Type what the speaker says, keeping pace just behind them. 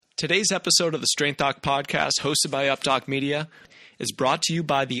Today's episode of the Strength Doc podcast, hosted by UpDoc Media, is brought to you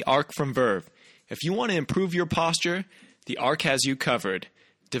by the Arc from Verve. If you want to improve your posture, the Arc has you covered.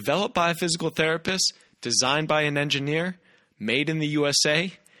 Developed by a physical therapist, designed by an engineer, made in the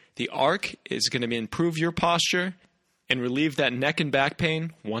USA, the Arc is going to improve your posture and relieve that neck and back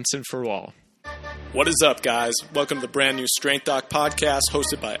pain once and for all. What is up, guys? Welcome to the brand new Strength Doc podcast,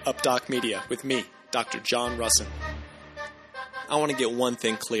 hosted by UpDoc Media, with me, Dr. John Russin. I want to get one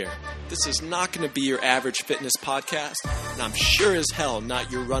thing clear. This is not going to be your average fitness podcast, and I'm sure as hell not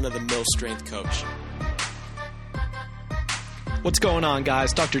your run-of-the-mill strength coach. What's going on,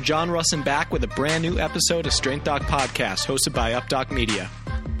 guys? Dr. John Russin back with a brand new episode of Strength Doc Podcast, hosted by UpDoc Media.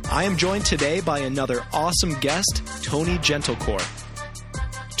 I am joined today by another awesome guest, Tony Gentilcore.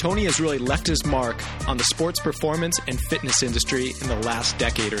 Tony has really left his mark on the sports performance and fitness industry in the last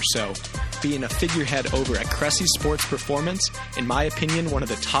decade or so, being a figurehead over at Cressy Sports Performance, in my opinion, one of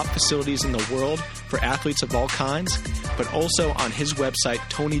the top facilities in the world for athletes of all kinds, but also on his website,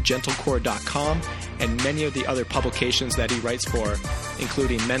 TonyGentilcore.com, and many of the other publications that he writes for,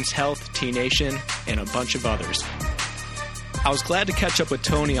 including Men's Health, T Nation, and a bunch of others. I was glad to catch up with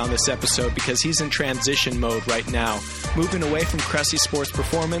Tony on this episode because he's in transition mode right now, moving away from Cressy Sports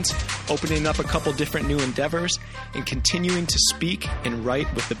Performance, opening up a couple different new endeavors, and continuing to speak and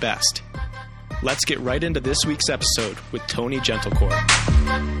write with the best. Let's get right into this week's episode with Tony Gentilcore.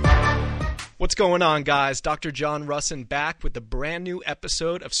 What's going on, guys? Dr. John Russin back with a brand new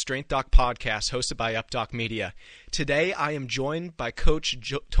episode of Strength Doc Podcast, hosted by UpDoc Media. Today, I am joined by Coach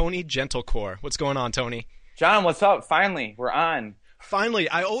Tony Gentilcore. What's going on, Tony? John, what's up? Finally, we're on. Finally,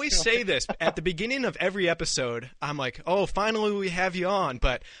 I always say this at the beginning of every episode. I'm like, oh, finally we have you on.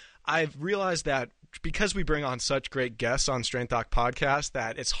 But I've realized that because we bring on such great guests on Strength Doc Podcast,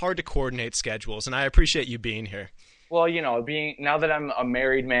 that it's hard to coordinate schedules. And I appreciate you being here. Well, you know, now that I'm a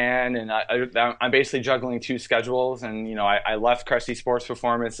married man and I'm basically juggling two schedules, and, you know, I left Cressy Sports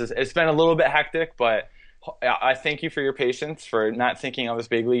Performance. It's been a little bit hectic, but I thank you for your patience, for not thinking I was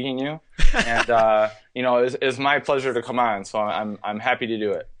big leaguing you, and you know, it's my pleasure to come on. So I'm happy to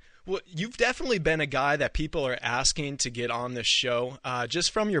do it. Well, you've definitely been a guy that people are asking to get on this show,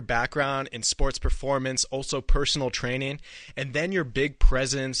 just from your background in sports performance, also personal training, and then your big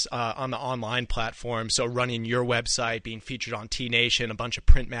presence on the online platform. So running your website, being featured on T Nation, a bunch of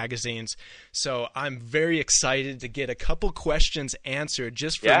print magazines. So I'm very excited to get a couple questions answered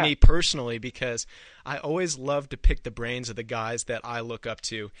just for me personally, because I always love to pick the brains of the guys that I look up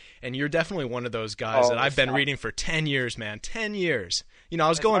to. And you're definitely one of those guys that I've been reading for 10 years, man. 10 years. You know, I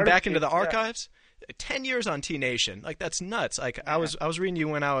was going back into the archives. 10 years on T Nation. Like, that's nuts. Like, I was reading you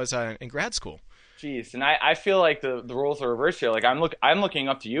when I was in grad school. Jeez, and I feel like the roles are reversed here. Like, I'm looking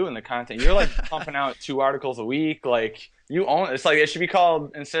up to you in the content. You're like pumping out 2 articles a week. Like, you own it. It's like it should be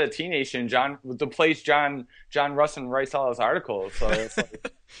called, instead of T Nation, the place John Russin writes all his articles. So it's like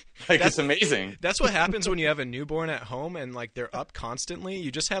it's amazing. That's what happens when you have a newborn at home and like they're up constantly.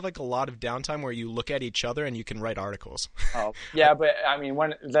 You just have like a lot of downtime where you look at each other and you can write articles. Oh, yeah, but I mean,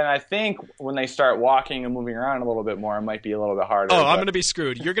 I think when they start walking and moving around a little bit more, it might be a little bit harder. I'm going to be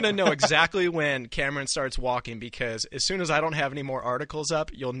screwed. You're going to know exactly when Cameron starts walking, because as soon as I don't have any more articles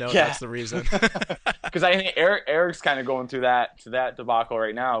up, you'll know that's the reason. Because I think Eric's kind of going through that debacle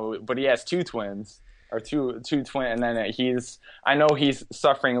right now, but he has 2 twins. Or two twin, and then I know he's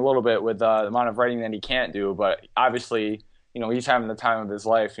suffering a little bit with the amount of writing that he can't do, but obviously, you know, he's having the time of his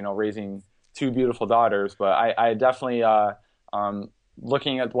life, you know, raising 2 beautiful daughters. But I definitely,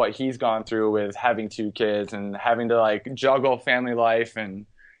 looking at what he's gone through with having 2 kids and having to like juggle family life and,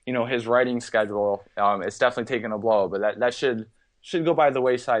 you know, his writing schedule, it's definitely taken a blow, but that should go by the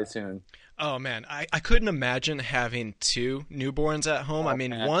wayside soon. Oh, man, I couldn't imagine having 2 newborns at home. I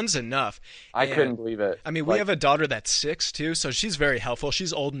mean, one's enough. I couldn't believe it. I mean, we have a daughter that's 6, too, so she's very helpful.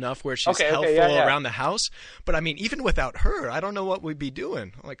 She's old enough where she's helpful around the house. But, I mean, even without her, I don't know what we'd be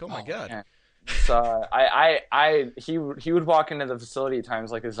doing. I'm like, oh, my God. Man. So he would walk into the facility at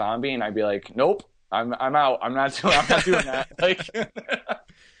times like a zombie, and I'd be like, nope, I'm out. I'm not doing that.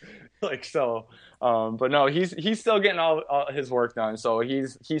 But no, he's still getting all his work done. So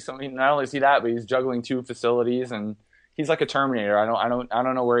he's not only see that, but he's juggling 2 facilities, and he's like a Terminator. I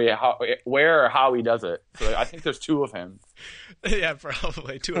don't know where or how he does it. So I think there's 2 of him. Yeah,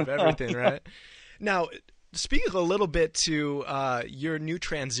 probably 2 of everything, right? Now, speak a little bit to your new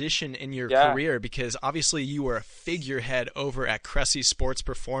transition in your career, because obviously you were a figurehead over at Cressy Sports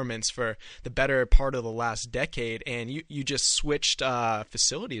Performance for the better part of the last decade, and you just switched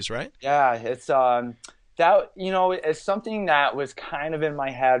facilities, right? Yeah, it's that, you know, it's something that was kind of in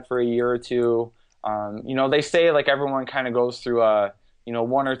my head for a year or two. You know, they say like everyone kind of goes through a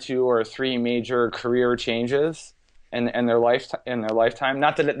one or two or three major career changes in their lifetime.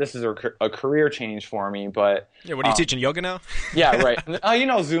 Not that this is a career change for me, but Yeah, what are you teaching yoga now? yeah, right.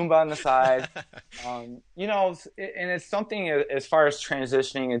 Zumba on the side. And it's something as far as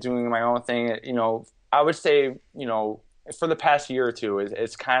transitioning and doing my own thing. I would say, for the past year or two,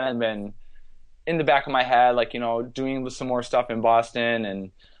 it's kind of been in the back of my head, like, doing some more stuff in Boston,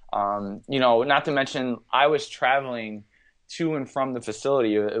 and not to mention I was traveling to and from the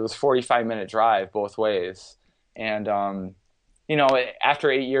facility. It was 45-minute drive both ways, and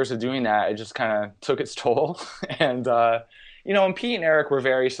after 8 years of doing that, it just kind of took its toll. And Pete and Eric were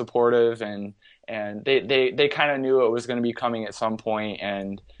very supportive, and they kind of knew it was going to be coming at some point.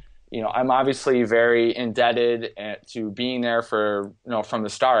 And I'm obviously very indebted to being there for from the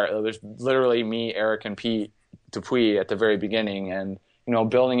start. It was literally me, Eric, and Pete Dupuis at the very beginning, and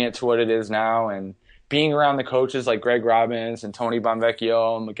building it to what it is now, and being around the coaches like Greg Robbins and Tony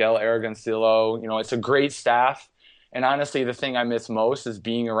Bonvecchio, Miguel Aragoncillo. It's a great staff. And honestly, the thing I miss most is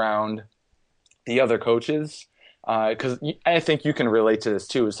being around the other coaches, because I think you can relate to this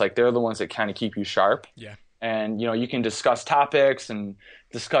too. It's like they're the ones that kind of keep you sharp. Yeah. And, you can discuss topics and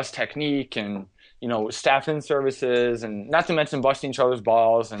discuss technique and, staff-in services, and not to mention busting each other's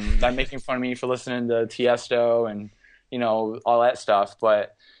balls and them making fun of me for listening to Tiesto and, all that stuff.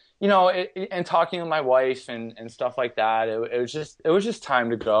 But, and talking with my wife and stuff like that, it was just time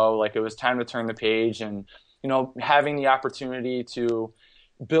to go. Like, it was time to turn the page, and, having the opportunity to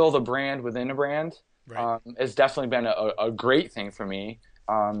build a brand within a brand, right, has definitely been a great thing for me.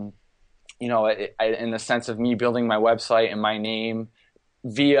 In the sense of me building my website and my name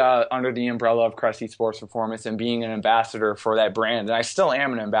via under the umbrella of Cressy Sports Performance and being an ambassador for that brand. And I still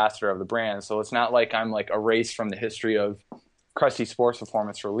am an ambassador of the brand. So it's not like I'm like erased from the history of Cressy Sports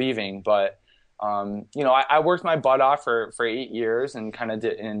Performance for leaving. But, I worked my butt off for 8 years and kind of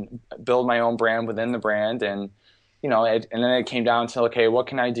build my own brand within the brand. And, and then it came down to, okay, what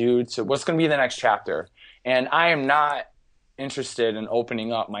can I do what's going to be the next chapter? And I am not interested in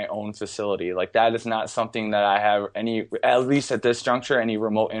opening up my own facility. Like, that is not something that I have at least at this juncture, any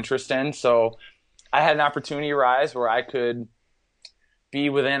remote interest in. So I had an opportunity arise where I could be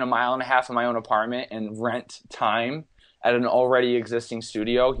within 1.5 miles of my own apartment and rent time at an already existing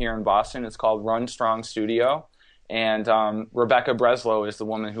studio here in Boston. It's called Run Strong Studio. And Rebecca Breslow is the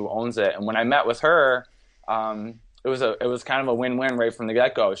woman who owns it. And when I met with her, it was kind of a win-win right from the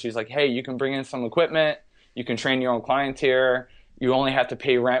get-go. She's like, hey, you can bring in some equipment. You can train your own clients here. You only have to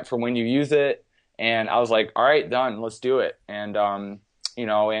pay rent for when you use it. And I was like, all right, done. Let's do it. And,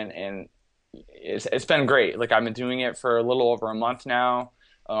 and it's been great. Like, I've been doing it for a little over a month now.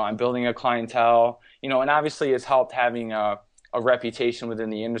 I'm building a clientele, and obviously it's helped having a reputation within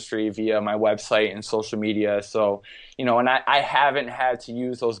the industry via my website and social media. So, and I haven't had to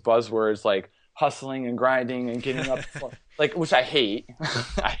use those buzzwords like hustling and grinding and getting up, like, which I hate.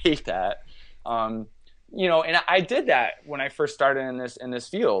 I hate that. And I did that when I first started in this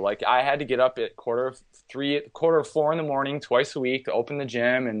field. Like, I had to get up at 4:45 in the morning, twice a week, to open the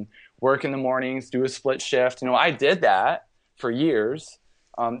gym and work in the mornings, do a split shift. I did that for years.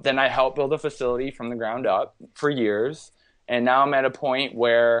 Then I helped build a facility from the ground up for years. And now I'm at a point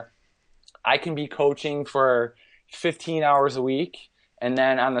where I can be coaching for 15 hours a week. And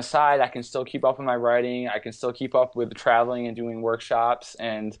then on the side, I can still keep up with my writing. I can still keep up with traveling and doing workshops.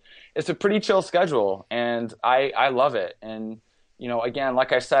 And it's a pretty chill schedule. And I love it. And, again,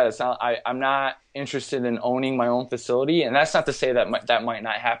 like I said, I'm not interested in owning my own facility. And that's not to say that that might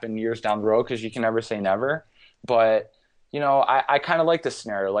not happen years down the road, because you can never say never. But, I kind of like this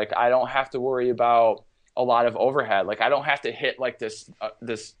scenario. Like, I don't have to worry about a lot of overhead. Like, I don't have to hit like this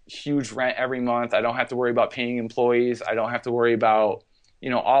huge rent every month. I don't have to worry about paying employees. I don't have to worry about,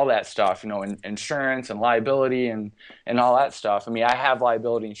 all that stuff, insurance and liability and all that stuff. I mean, I have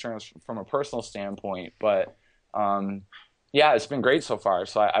liability insurance from a personal standpoint, but yeah, it's been great so far.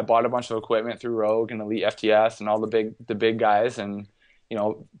 So I bought a bunch of equipment through Rogue and Elite FTS and all the big guys, and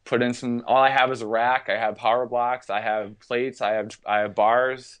put in all I have is a rack. I have power blocks. I have plates. I have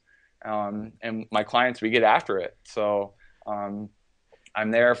bars. And my clients, we get after it. So I'm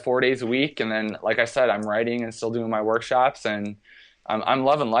there 4 days a week. And then, like I said, I'm writing and still doing my workshops, and I'm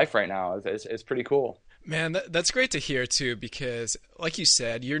loving life right now. It's pretty cool. Man, that's great to hear too, because like you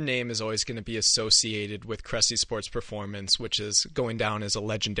said, your name is always going to be associated with Cressy Sports Performance, which is going down as a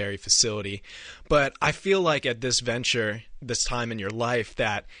legendary facility. But I feel like at this venture, this time in your life,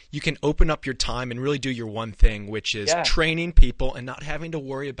 that you can open up your time and really do your one thing, which is training people and not having to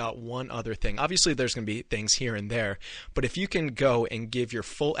worry about one other thing. Obviously, there's going to be things here and there, but if you can go and give your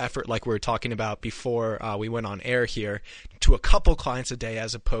full effort, like we were talking about before we went on air here, to a couple clients a day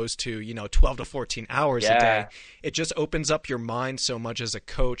as opposed to 12 to 14 hours a day, it just opens up your mind so much as a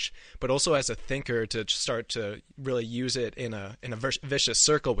coach, but also as a thinker, to start to really use it in a vicious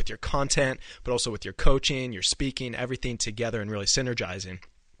circle with your content, but also with your coaching, your speaking, everything together and really synergizing.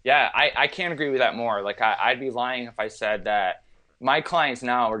 Yeah, I can't agree with that more. Like I'd be lying if I said that my clients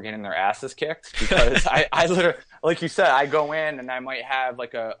now are getting their asses kicked, because I literally, like you said, I go in and I might have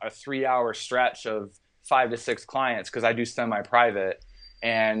like a 3-hour stretch of 5 to 6 clients, because I do semi-private,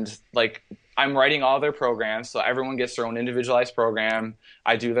 and like I'm writing all their programs, so everyone gets their own individualized program.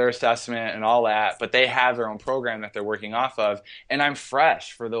 I do their assessment and all that, but they have their own program that they're working off of, and I'm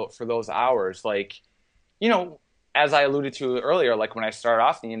fresh for those hours. Like, as I alluded to earlier, like when I started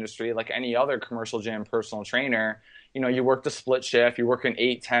off in the industry, like any other commercial gym personal trainer, you work the split shift, you work in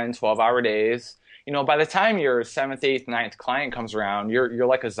 8, 10, 12-hour days. By the time your 7th, 8th, 9th client comes around, you're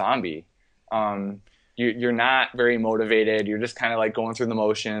like a zombie. You're not very motivated. You're just kind of like going through the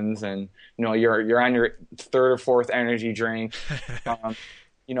motions, and you're on your 3rd or 4th energy drink.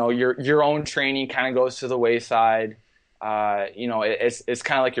 Your own training kind of goes to the wayside. It's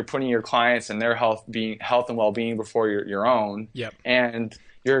kind of like you're putting your clients and their health and well-being before your own. Yep. And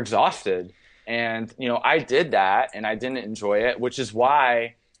you're exhausted. And I did that, and I didn't enjoy it, which is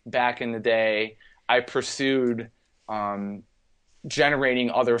why back in the day I pursued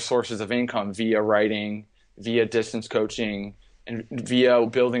generating other sources of income via writing, via distance coaching, and via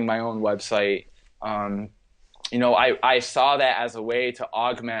building my own website. I saw that as a way to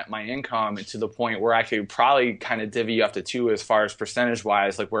augment my income, to the point where I could probably kind of divvy up the two as far as percentage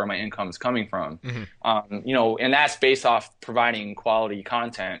wise, like where my income is coming from. Mm-hmm. And that's based off providing quality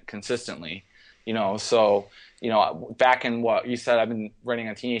content consistently. So back in what you said, I've been writing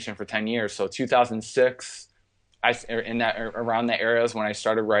on Teen Nation for 10 years. So 2006, around that era is when I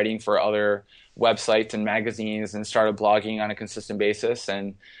started writing for other websites and magazines and started blogging on a consistent basis.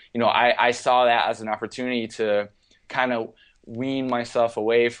 And, I saw that as an opportunity to kind of wean myself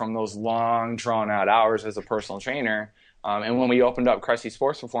away from those long drawn out hours as a personal trainer. And when we opened up Cressy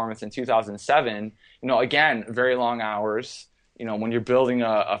Sports Performance in 2007, again, very long hours. When you're building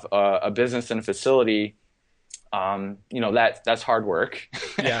a business and a facility, that's hard work.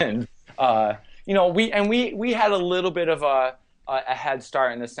 Yeah. And, we had a little bit of a head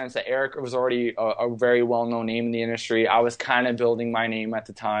start in the sense that Eric was already a very well-known name in the industry. I was kind of building my name at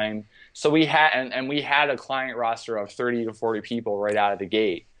the time. So we had a client roster of 30 to 40 people right out of the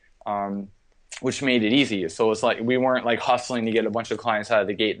gate, which made it easy. So it's like we weren't like hustling to get a bunch of clients out of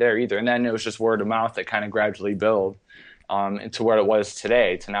the gate there either. And then it was just word of mouth that kind of gradually built into where it was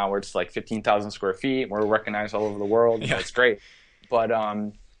today, to now where it's like 15,000 square feet. We're recognized all over the world. Yeah. It's great. But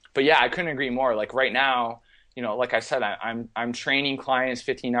yeah, I couldn't agree more. Like right now, like I said, I'm training clients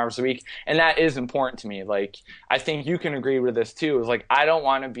 15 hours a week, and that is important to me. Like, I think you can agree with this too. Is like, I don't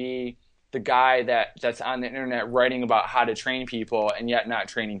want to be the guy that's on the internet writing about how to train people and yet not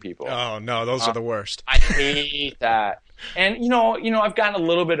training people. Oh no, those are the worst. I hate that. And I've gotten a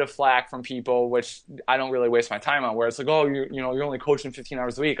little bit of flack from people, which I don't really waste my time on, where it's like, oh, you're only coaching 15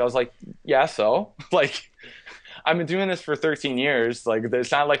 hours a week. I was like, yeah, so like, I've been doing this for 13 years. Like,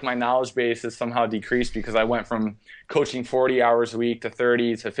 it's not like my knowledge base has somehow decreased because I went from coaching 40 hours a week to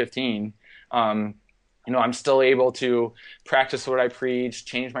 30 to 15. I'm still able to practice what I preach,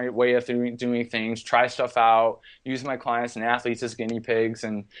 change my way of doing things, try stuff out, use my clients and athletes as guinea pigs,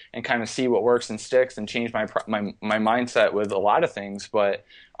 and kind of see what works and sticks, and change my mindset with a lot of things. But,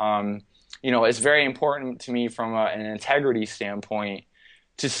 it's very important to me from an integrity standpoint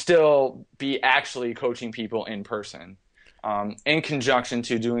to still be actually coaching people in person, in conjunction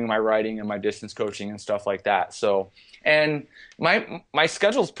to doing my writing and my distance coaching and stuff like that. So, and my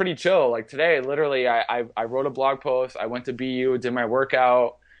schedule's pretty chill. Like today, literally, I wrote a blog post. I went to BU, did my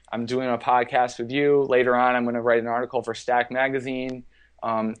workout. I'm doing a podcast with you. Later on, I'm going to write an article for Stack Magazine.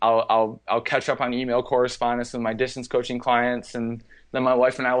 I'll catch up on email correspondence with my distance coaching clients, and then my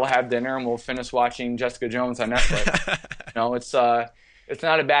wife and I will have dinner, and we'll finish watching Jessica Jones on Netflix. It's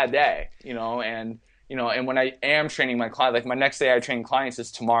not a bad day, and when I am training my client, like my next day I train clients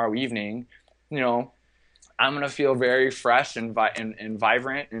is tomorrow evening, I'm going to feel very fresh and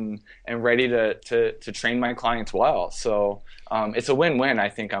vibrant and ready to train my clients well. So it's a win-win, I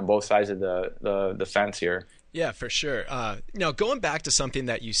think, on both sides of the fence here. Yeah, for sure. Going back to something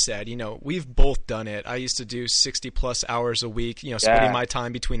that you said, we've both done it. I used to do 60 plus hours a week, splitting my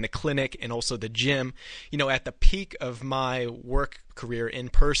time between the clinic and also the gym. At the peak of my work career in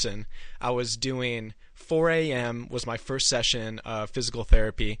person, I was doing 4 a.m. was my first session of physical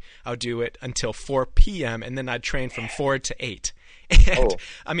therapy. I would do it until 4 p.m. and then I'd train from 4 to 8. And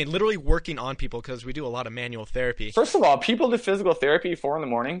I mean, literally working on people because we do a lot of manual therapy. First of all, people do physical therapy 4 in the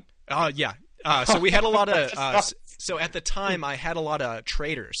morning? Yeah. So we had a lot of so at the time I had a lot of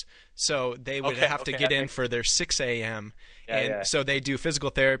traders. So they would have to get in for their 6 a.m. So they do physical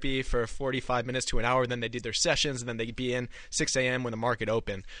therapy for 45 minutes to an hour. Then they do their sessions, and then they'd be in 6 a.m. when the market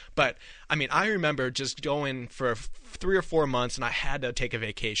opened. But, I mean, I remember just going for 3 or 4 months, and I had to take a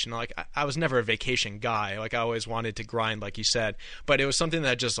vacation. Like, I was never a vacation guy. Like, I always wanted to grind, like you said. But it was something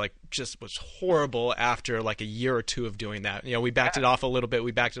that just was horrible after, like, a year or two of doing that. We backed it off a little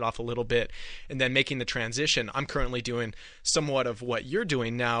bit. And then making the transition, I'm currently doing somewhat of what you're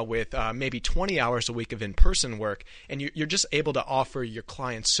doing now with maybe 20 hours a week of in-person work. And you're just able to offer your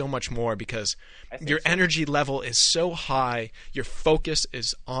clients so much more because your energy level is so high, your focus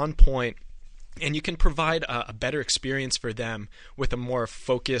is on point, and you can provide a better experience for them with a more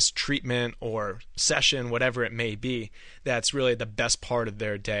focused treatment or session, whatever it may be. That's really the best part of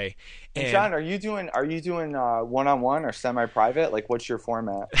their day. And John, are you doing one-on-one or semi-private? Like, what's your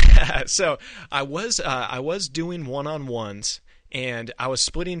format? So I was doing one-on-ones. And I was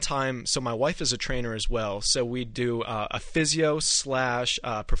splitting time. So my wife is a trainer as well. So we do a physio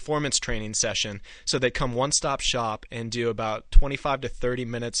 / performance training session. So they come one-stop shop and do about 25 to 30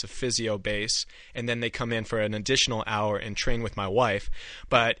 minutes of physio base. And then they come in for an additional hour and train with my wife.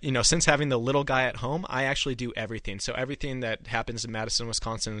 But, since having the little guy at home, I actually do everything. So everything that happens in Madison,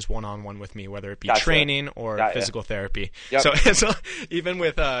 Wisconsin is one-on-one with me, whether it be training or physical therapy. Yep. So even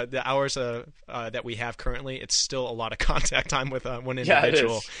with the hours that we have currently, it's still a lot of contact time with one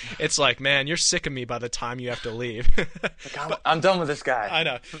individual. It's like, man, you're sick of me by the time you have to leave. I'm done with this guy. I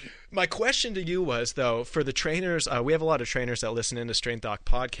know. My question to you was, though, for the trainers, we have a lot of trainers that listen into Strength Doc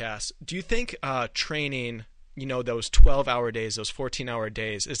podcasts. Do you think training, those 12-hour days, those 14-hour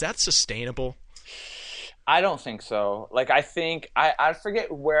days, is that sustainable? I don't think so. Like, I think I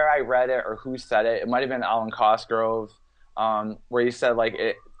forget where I read it or who said it. It might have been Alan Cosgrove, where he said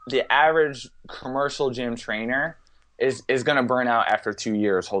the average commercial gym trainer is going to burn out after 2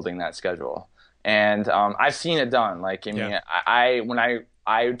 years holding that schedule. And I've seen it done. Like, when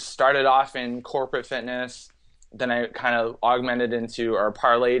I started off in corporate fitness, then I kind of augmented into or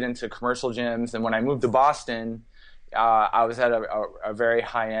parlayed into commercial gyms. And when I moved to Boston, I was at a very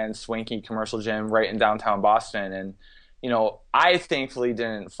high-end, swanky commercial gym right in downtown Boston. And, I thankfully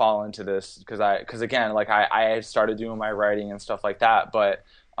didn't fall into this because again, like I started doing my writing and stuff like that. But,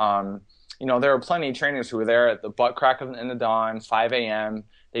 there were plenty of trainers who were there at the butt crack in the dawn, 5 a.m.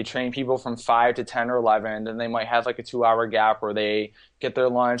 They train people from 5 to 10 or 11. Then they might have like a 2-hour gap where they get their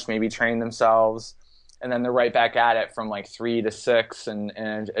lunch, maybe train themselves. And then they're right back at it from like 3 to 6. And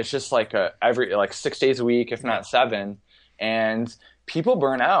it's just like every 6 days a week, if not 7. And people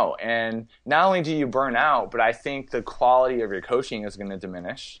burn out. And not only do you burn out, but I think the quality of your coaching is going to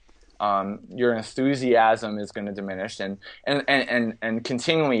diminish. Your enthusiasm is going to diminish, and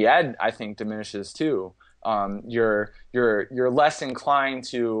continually ed, I think, diminishes too. You're less inclined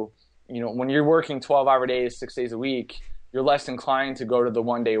to, when you're working 12-hour days, 6 days a week, you're less inclined to go to the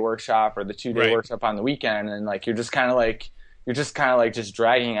 1-day workshop or the 2-day workshop on the weekend, and like you're just kind of just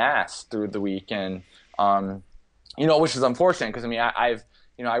dragging ass through the week, and which is unfortunate because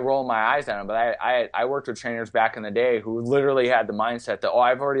I roll my eyes at them, but I worked with trainers back in the day who literally had the mindset that,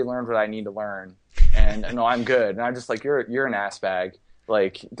 I've already learned what I need to learn, and no, I'm good. And I'm just like, you're an ass bag.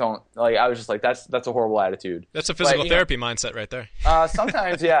 Like, don't, like, I was just like, that's a horrible attitude. That's a physical therapy mindset right there.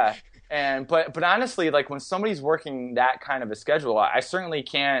 Sometimes, yeah. But honestly, like when somebody's working that kind of a schedule, I certainly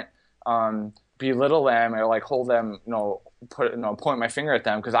can't belittle them or like hold them, point my finger at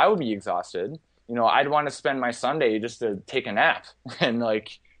them because I would be exhausted. I'd want to spend my Sunday just to take a nap and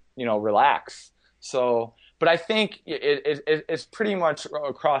relax. So, but I think it's pretty much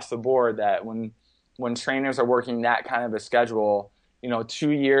across the board that when trainers are working that kind of a schedule,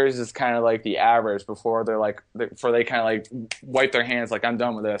 2 years is kind of like the average before they kind of like wipe their hands like, I'm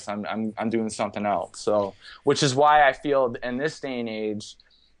done with this. I'm doing something else. So, which is why I feel in this day and age,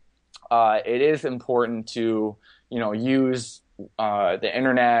 it is important to, use the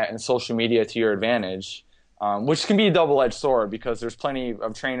internet and social media to your advantage, which can be a double-edged sword because there's plenty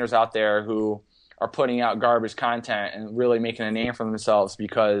of trainers out there who are putting out garbage content and really making a name for themselves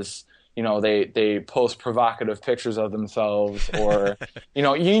because they post provocative pictures of themselves or you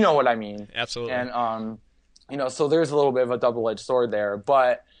know what I mean. Absolutely. And so there's a little bit of a double-edged sword there.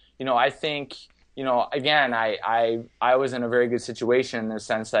 But, I think, again, I was in a very good situation in the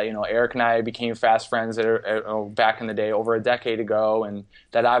sense that, Eric and I became fast friends back in the day over a decade ago. And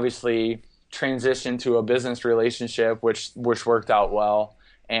that obviously transitioned to a business relationship, which worked out well.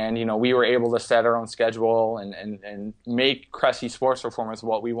 And, we were able to set our own schedule and make Cressy Sports Performance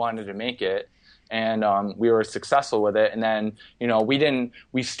what we wanted to make it. And we were successful with it. And then,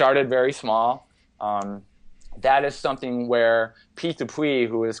 we started very small. That is something where Pete Dupuis,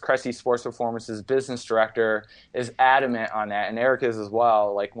 who is Cressy Sports Performance's business director, is adamant on that, and Eric is as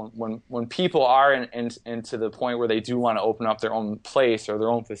well. Like when people are into the point where they do want to open up their own place or their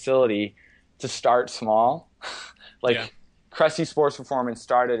own facility, to start small. Cressy Sports Performance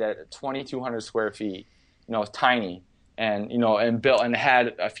started at 2,200 square feet. It's tiny, and and built and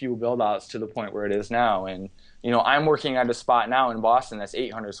had a few build outs to the point where it is now. And I'm working at a spot now in Boston that's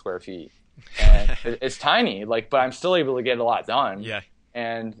 800 square feet. And it's tiny, but I'm still able to get a lot done. Yeah.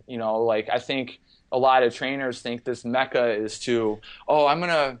 And, I think a lot of trainers think this mecca is I'm going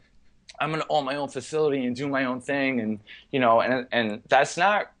to own my own facility and do my own thing. And, and that's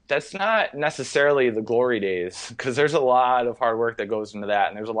not necessarily the glory days, because there's a lot of hard work that goes into that.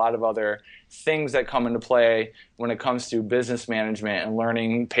 And there's a lot of other things that come into play when it comes to business management and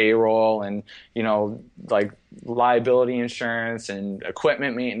learning payroll and, liability insurance and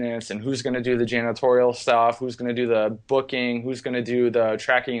equipment maintenance and who's going to do the janitorial stuff, who's going to do the booking, who's going to do the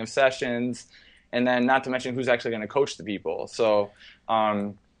tracking of sessions, and then not to mention who's actually going to coach the people. So,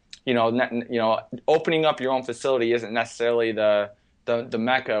 opening up your own facility isn't necessarily the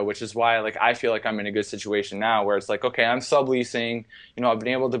mecca, which is why I feel like I'm in a good situation now where it's okay, I'm subleasing, I've been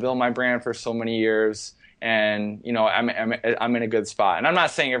able to build my brand for so many years, and I'm in a good spot. And I'm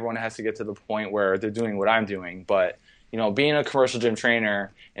not saying everyone has to get to the point where they're doing what I'm doing, but being a commercial gym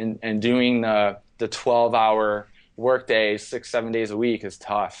trainer and doing the 12-hour workday 6-7 days a week is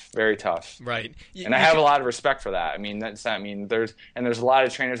tough, very tough. Right. And I have a lot of respect for that. There's a lot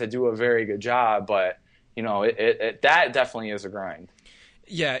of trainers that do a very good job, but that definitely is a grind.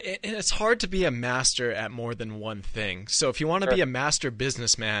 Yeah, and it's hard to be a master at more than one thing. So if you want to be a master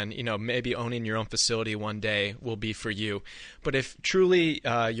businessman, maybe owning your own facility one day will be for you. But if truly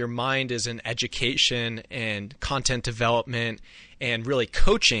your mind is in education and content development and really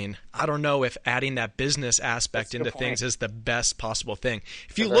coaching, I don't know if adding that business aspect into things is the best possible thing.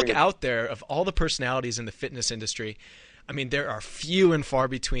 If you look out there of all the personalities in the fitness industry, there are few and far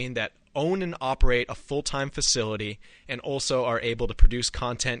between that own and operate a full-time facility and also are able to produce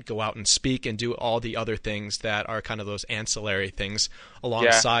content, go out and speak, and do all the other things that are kind of those ancillary things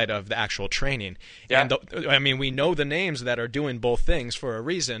alongside of the actual training. Yeah. And we know the names that are doing both things for a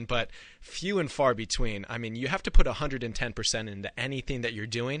reason, but few and far between. You have to put 110% into anything that you're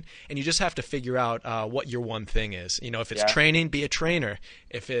doing, and you just have to figure out what your one thing is. If it's training, be a trainer.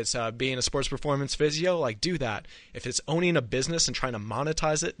 If it's being a sports performance physio, do that. If it's owning a business and trying to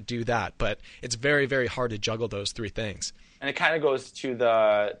monetize it, do that. But it's very, very hard to juggle those three things. And it kind of goes to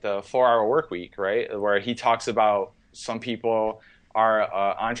the 4-hour work week, right? Where he talks about some people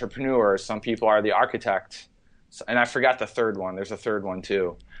are entrepreneurs, some people are the architect. And I forgot the third one. There's a third one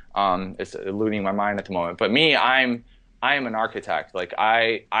too. It's eluding my mind at the moment. But me, I am an architect.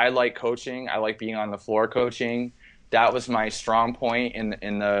 I like coaching. I like being on the floor coaching. That was my strong point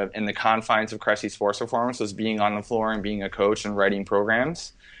in the confines of Cressy Sports Performance, was being on the floor and being a coach and writing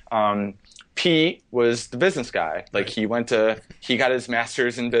programs. Pete was the business guy. He got his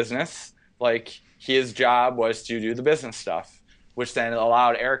master's in business. His job was to do the business stuff, which then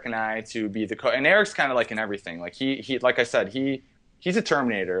allowed Eric and I to be the coach. And Eric's kind of in everything. He like I said, he's a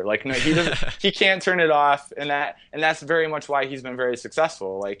Terminator. He can't turn it off, and that's very much why he's been very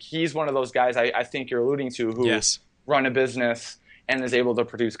successful. He's one of those guys I think you're alluding to who run a business and is able to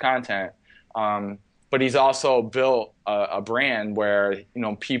produce content. But he's also built a brand where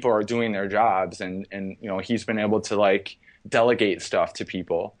people are doing their jobs, and he's been able to delegate stuff to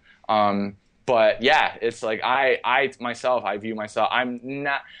people. But yeah, it's I myself, I view myself. I'm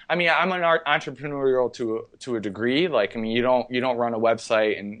not. I'm an entrepreneurial to a degree. You don't run a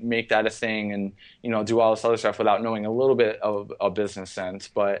website and make that a thing and do all this other stuff without knowing a little bit of a business sense.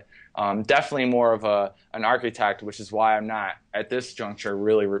 But definitely more of an architect, which is why I'm not at this juncture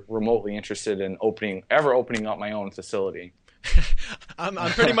really remotely interested in opening up my own facility. I'm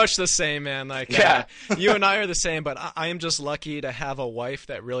pretty much the same, man. Like, you and I are the same, but I am just lucky to have a wife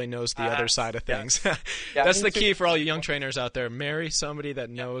that really knows the other side of things. That's the key for all you young trainers out there. Marry somebody that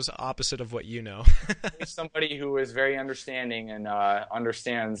knows opposite of what you know. Somebody who is very understanding and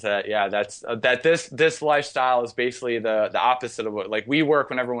understands that, that this lifestyle is basically the opposite of what, like, we work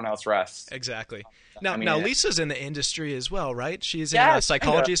when everyone else rests. Exactly. Now Lisa's in the industry as well, right? She's in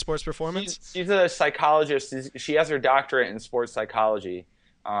psychology, sports performance. She's a psychologist. She has her doctorate in sports psychology.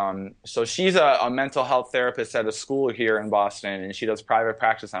 So she's a mental health therapist at a school here in Boston, and she does private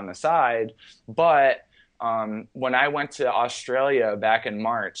practice on the side. But when I went to Australia back in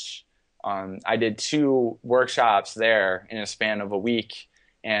March, I did 2 workshops there in a span of a week,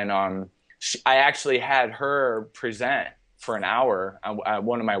 and I actually had her present for an hour at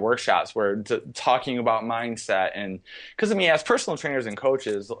one of my workshops, where talking about mindset. And because, I mean, as personal trainers and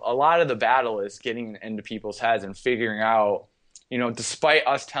coaches, a lot of the battle is getting into people's heads and figuring out, you know, despite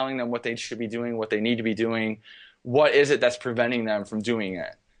us telling them what they should be doing, what they need to be doing, what is it that's preventing them from doing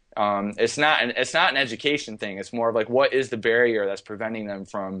it? It's not an education thing. It's more of like, what is the barrier that's preventing them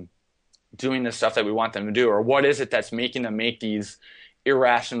from doing the stuff that we want them to do? Or what is it that's making them make these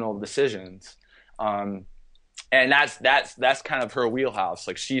irrational decisions? And that's kind of her wheelhouse.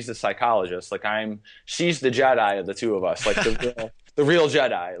 Like, she's the psychologist. Like, she's the Jedi of the two of us. Like, the real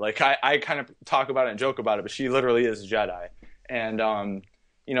Jedi. Like, I kind of talk about it and joke about it, but she literally is a Jedi. And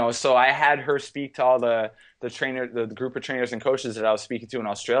you know, so I had her speak to all the group of trainers and coaches that I was speaking to in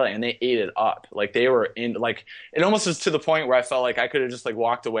Australia, and they ate it up. Like, they were in, like, it almost was to the point where I felt like I could have just like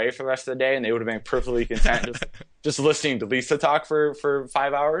walked away for the rest of the day, and they would have been perfectly content just listening to Lisa talk for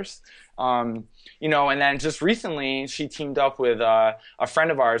 5 hours. You know, and then just recently she teamed up with a friend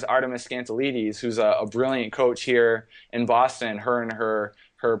of ours, Artemis Scantilides, who's a brilliant coach here in Boston. Her and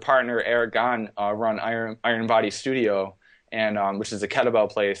her partner Eric Gahn run Iron Body Studio, and which is a kettlebell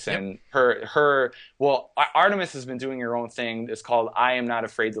place. Yep. And Artemis has been doing her own thing. It's called I Am Not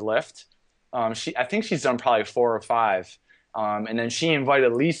Afraid to Lift. I think she's done probably 4 or 5. And then she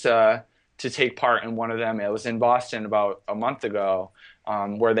invited Lisa to take part in one of them. It was in Boston about a month ago,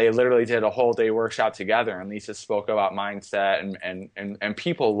 where they literally did a whole day workshop together, and Lisa spoke about mindset, and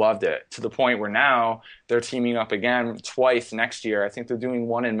people loved it, to the point where now they're teaming up again twice next year. I think they're doing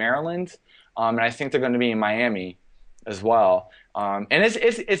one in Maryland, and I think they're going to be in Miami as well. And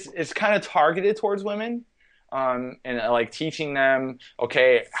it's kind of targeted towards women, and like teaching them,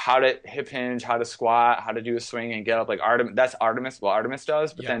 okay, how to hip hinge, how to squat, how to do a swing and get up. Like that's Artemis, what Artemis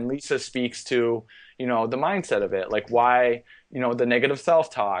does. But then Lisa speaks to, you know, the mindset of it, like why, you know, the negative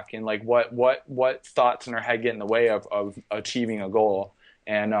self-talk, and like what thoughts in her head get in the way of achieving a goal.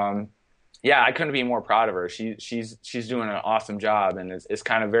 And I couldn't be more proud of her. She's doing an awesome job, and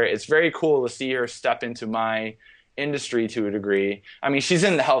it's very cool to see her step into my industry to a degree. I mean, she's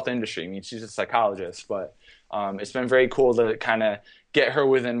in the health industry. I mean, she's a psychologist, but it's been very cool to kind of get her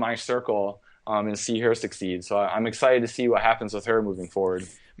within my circle and see her succeed. So I'm excited to see what happens with her moving forward.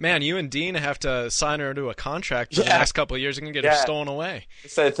 Man, you and Dean have to sign her to a contract for the next couple of years and get her stolen away.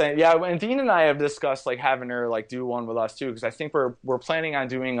 And Dean and I have discussed like having her like do one with us too, because I think we're planning on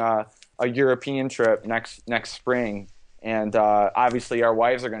doing a European trip next spring, and obviously our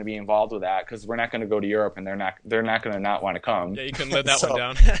wives are going to be involved with that, because we're not going to go to Europe and they're not going to not want to come. Yeah, you can let that one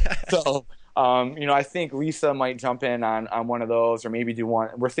down. So you know, I think Lisa might jump in on one of those, or maybe do one.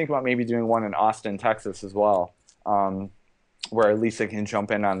 We're thinking about maybe doing one in Austin, Texas as well, where Lisa can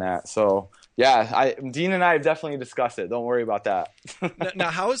jump in on that. So Dean and I have definitely discussed it. Don't worry about that. Now,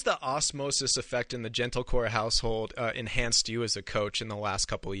 how has the osmosis effect in the Gentilcore household enhanced you as a coach in the last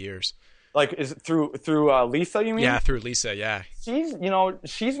couple of years? Like, is it through Lisa, you mean? Yeah, through Lisa, yeah.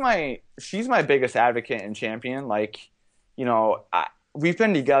 She's my biggest advocate and champion. Like, you know, we've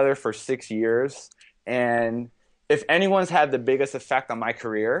been together for 6 years, and if anyone's had the biggest effect on my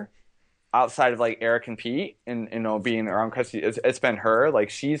career, outside of like Eric and Pete, and you know, being around, because it's been her. Like,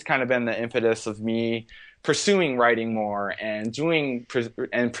 she's kind of been the impetus of me pursuing writing more and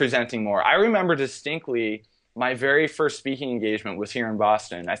presenting more. I remember distinctly my very first speaking engagement was here in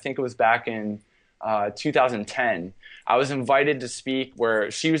Boston. I think it was back in 2010. I was invited to speak where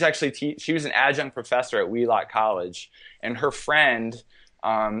she was actually she was an adjunct professor at Wheelock College, and her friend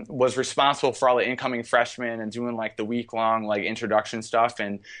was responsible for all the incoming freshmen and doing like the week-long like introduction stuff.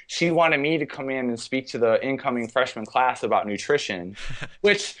 And she wanted me to come in and speak to the incoming freshman class about nutrition,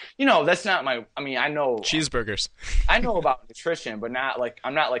 which, you know, that's not I know cheeseburgers. I know about nutrition, but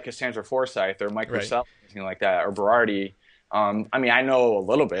I'm not like Cassandra Forsyth or Mike Russell, anything like that, or Berardi. I know a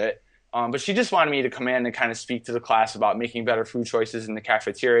little bit. But she just wanted me to come in and kind of speak to the class about making better food choices in the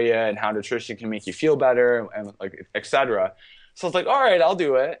cafeteria and how nutrition can make you feel better and like et cetera. So I was like, all right, I'll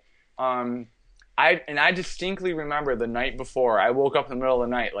do it. I distinctly remember the night before I woke up in the middle of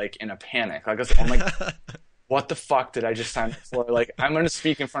the night like in a panic. Like I was like, what the fuck did I just sign up for? Like I'm going to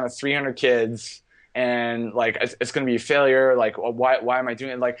speak in front of 300 kids and like it's going to be a failure. Like why am I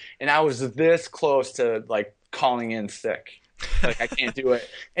doing it? Like, and I was this close to like calling in sick. Like I can't do it.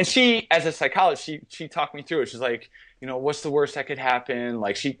 And she, as a psychologist, she talked me through it. She's like, what's the worst that could happen?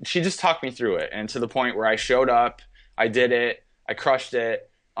 Like she just talked me through it, and to the point where I showed up, I did it, I crushed it.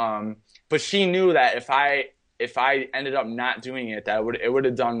 But she knew that if I ended up not doing it, that it would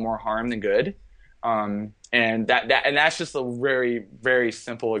have done more harm than good. And that's just a very, very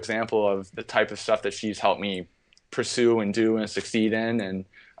simple example of the type of stuff that she's helped me pursue and do and succeed in.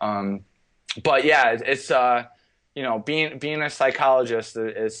 And but yeah, it's being a psychologist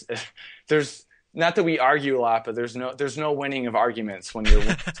is there's not that we argue a lot, but there's no winning of arguments when you're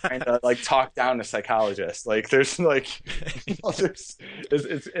trying to like talk down a psychologist. Like there's like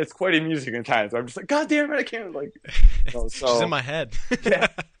it's quite amusing at times. I'm just like, God damn it, I can't like. So she's in my head.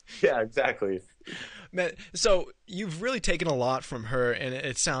 yeah, exactly. Man, so you've really taken a lot from her, and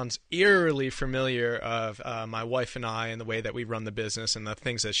it sounds eerily familiar of my wife and I and the way that we run the business and the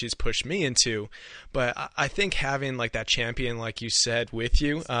things that she's pushed me into. But I think having like that champion, like you said, with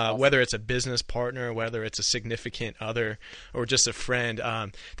you, whether it's a business partner, whether it's a significant other, or just a friend,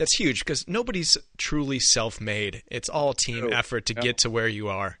 that's huge because nobody's truly self-made. It's all team effort to get to where you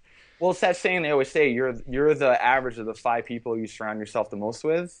are. Well, it's that saying they always say, you're the average of the 5 people you surround yourself the most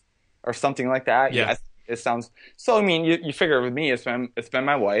with. Or something like that. Yeah. It sounds so. I mean, you figure with me, it's been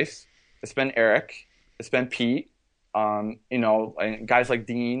my wife, it's been Eric, it's been Pete, and guys like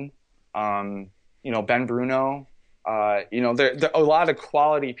Dean, Ben Bruno, there are a lot of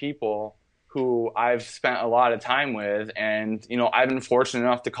quality people who I've spent a lot of time with, and I've been fortunate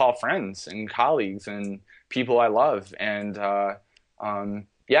enough to call friends and colleagues and people I love, and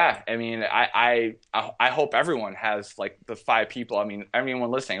yeah, I mean, I hope everyone has like the 5 people. I mean,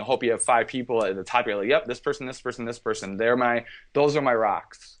 everyone listening, I hope you have 5 people at the top. You're like, yep, this person, this person, this person. Those are my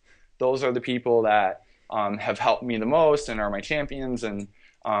rocks. Those are the people that have helped me the most and are my champions. And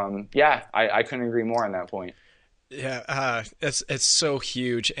yeah, I couldn't agree more on that point. Yeah, it's so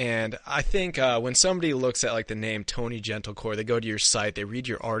huge, and I think when somebody looks at like the name Tony Gentilcore, they go to your site, they read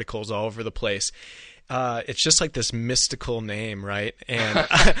your articles all over the place. It's just like this mystical name, right? And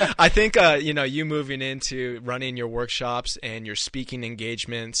I think, you moving into running your workshops and your speaking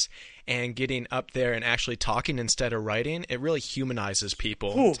engagements and getting up there and actually talking instead of writing, it really humanizes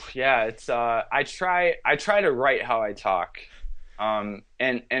people. Ooh, yeah, it's I try to write how I talk, and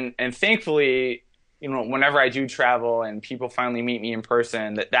thankfully, whenever I do travel and people finally meet me in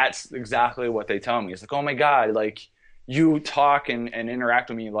person, that's exactly what they tell me. It's like, oh my God, like, you talk and interact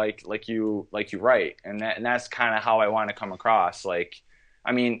with me like you write, and that's kind of how I want to come across. Like,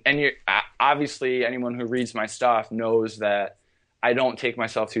 I mean, and you obviously anyone who reads my stuff knows that I don't take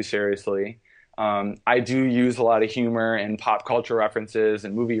myself too seriously. I do use a lot of humor and pop culture references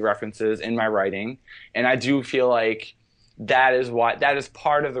and movie references in my writing, and I do feel like that is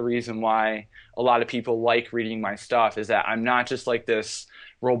part of the reason why a lot of people like reading my stuff, is that I'm not just like this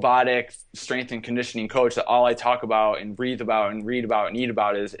robotic strength and conditioning coach that all I talk about and breathe about and read about and eat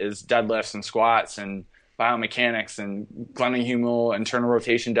about is deadlifts and squats and biomechanics and glenohumeral internal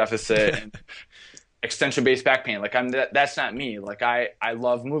rotation deficit and extension-based back pain. Like that's not me. Like I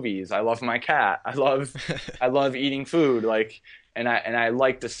love movies. I love my cat. I love eating food. Like, and I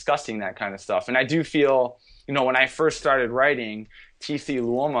like discussing that kind of stuff. And I do feel, when I first started writing, T.C.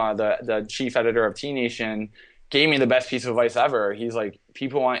 Luoma, the chief editor of T Nation, gave me the best piece of advice ever. He's like,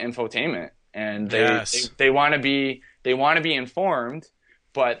 people want infotainment, and they want to be informed,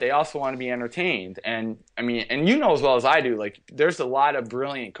 but they also want to be entertained. And I mean, and as well as I do, like, there's a lot of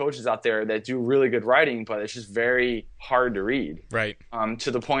brilliant coaches out there that do really good writing, but it's just very hard to read. Right.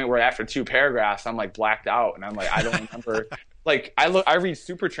 To the point where after 2 paragraphs, I'm like blacked out, and I'm like, I don't remember. Like, I read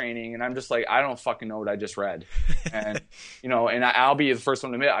Super Training, and I'm just like, I don't fucking know what I just read. And and I'll be the first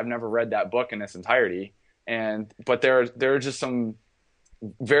one to admit I've never read that book in its entirety. But there are just some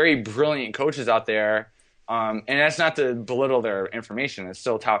very brilliant coaches out there, and that's not to belittle their information. It's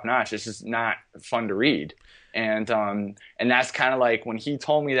still top notch. It's just not fun to read, and that's kind of like when he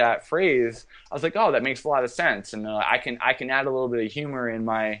told me that phrase, I was like, oh, that makes a lot of sense, and I can add a little bit of humor in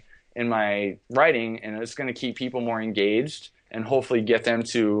my writing, and it's going to keep people more engaged and hopefully get them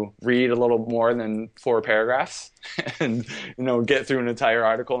to read a little more than 4 paragraphs and get through an entire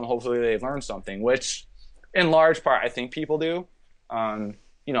article, and hopefully they learn something, which in large part I think people do.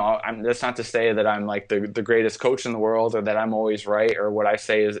 that's not to say that I'm like the greatest coach in the world or that I'm always right or what I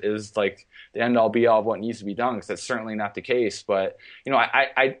say is like the end all be all of what needs to be done, because that's certainly not the case. But,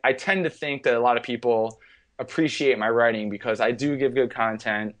 I tend to think that a lot of people appreciate my writing because I do give good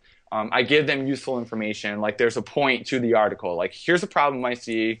content. I give them useful information. Like there's a point to the article. Like here's a problem I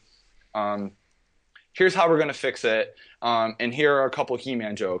see. Here's how we're going to fix it. And here are a couple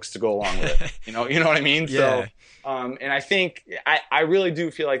He-Man jokes to go along with it. You know what I mean? Yeah. So, and I think I really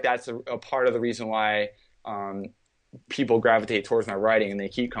do feel like that's a part of the reason why people gravitate towards my writing and they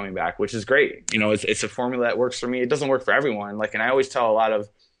keep coming back, which is great. It's a formula that works for me. It doesn't work for everyone. Like, and I always tell a lot of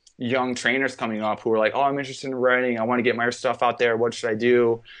young trainers coming up who are like, oh, I'm interested in writing. I want to get my stuff out there. What should I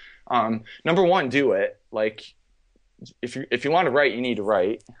do? Number one, do it. Like, if you want to write, you need to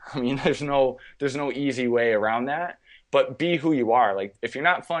write. I mean, there's no easy way around that. But be who you are. Like, if you're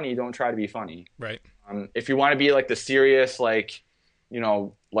not funny, don't try to be funny. Right. If you want to be like the serious, like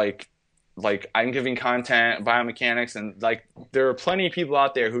I'm giving content, biomechanics, and like there are plenty of people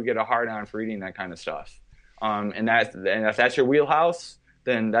out there who get a hard on for reading that kind of stuff. And if that's your wheelhouse,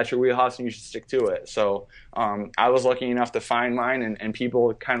 then that's your wheelhouse and you should stick to it. So I was lucky enough to find mine and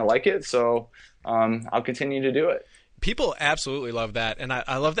people kind of like it. So I'll continue to do it. People absolutely love that, and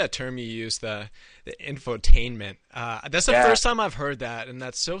I love that term you use, the infotainment. That's the first time I've heard that, and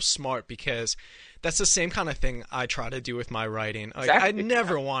that's so smart because that's the same kind of thing I try to do with my writing. Like, exactly. I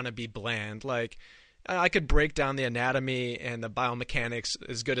never want to be bland. Like, I could break down the anatomy and the biomechanics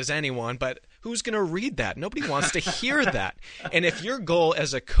as good as anyone, but who's going to read that? Nobody wants to hear that. And if your goal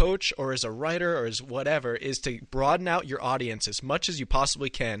as a coach or as a writer or as whatever is to broaden out your audience as much as you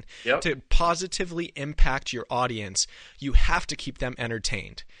possibly can, to positively impact your audience, you have to keep them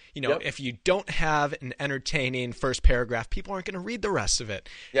entertained. If you don't have an entertaining first paragraph, people aren't going to read the rest of it.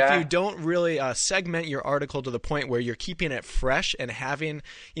 If you don't really segment your article to the point where you're keeping it fresh and having,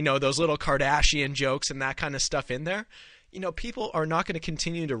 those little Kardashian jokes and that kind of stuff in there, people are not going to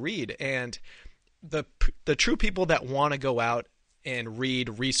continue to read. And the true people that want to go out and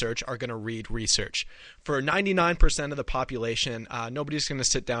read research are going to read research. For 99% of the population, nobody's going to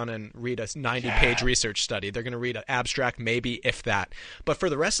sit down and read a 90-page research study. They're going to read an abstract, maybe, if that. But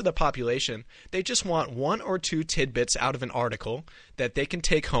for the rest of the population, they just want one or two tidbits out of an article that they can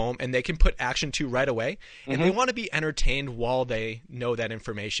take home and they can put action to right away. And they want to be entertained while they know that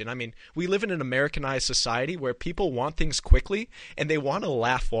information. I mean, we live in an Americanized society where people want things quickly and they want to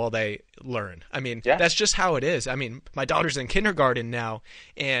laugh while they learn. I mean, that's just how it is. I mean, my daughter's in kindergarten now,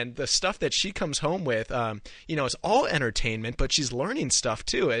 and the stuff that she comes home with, it's all entertainment, but she's learning stuff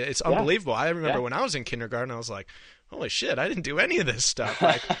too. It's unbelievable. I remember when I was in kindergarten, I was like, holy shit, I didn't do any of this stuff.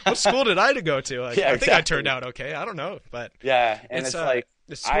 Like, what school did I go to? Like, I think I turned out okay. I don't know, but and it's like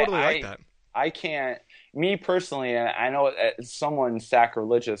it's totally like that. I can't, me personally, and I know it's somewhat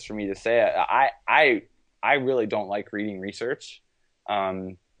sacrilegious for me to say it. I really don't like reading research.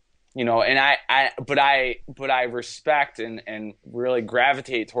 And but I respect and really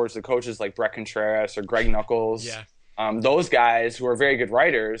gravitate towards the coaches like Brett Contreras or Greg Nuckols. Those guys who are very good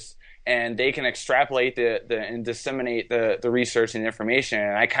writers, and they can extrapolate and disseminate the research and information.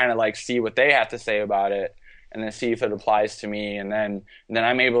 And I kind of like see what they have to say about it, and then see if it applies to me. And then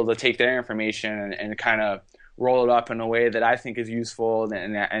I'm able to take their information and kind of roll it up in a way that I think is useful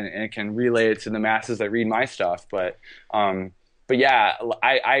and can relay it to the masses that read my stuff. But yeah,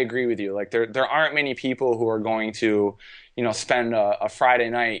 I agree with you. Like there aren't many people who are going to, spend a Friday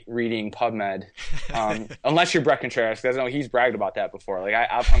night reading PubMed, unless you're Brett Contreras, because I know he's bragged about that before. Like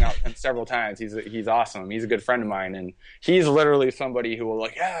I've hung out with him several times. He's awesome. He's a good friend of mine, and he's literally somebody who will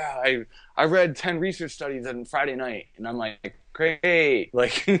I read 10 research studies on Friday night, and I'm like, great.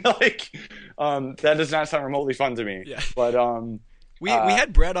 Like that does not sound remotely fun to me. Yeah. But We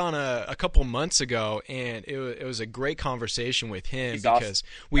had Brett on a couple months ago, and it was a great conversation with him because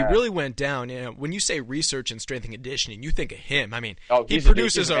we really went down. When you say research and strength and conditioning, you think of him. I mean, he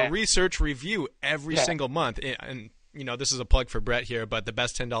produces a research review every single month, and this is a plug for Brett here, but the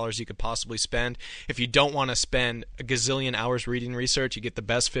best $10 you could possibly spend. If you don't want to spend a gazillion hours reading research, you get the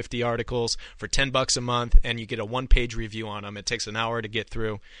best 50 articles for $10 a month, and you get a one-page review on them. It takes an hour to get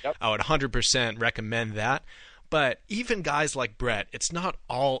through. Yep. I would 100% recommend that. But even guys like Brett, it's not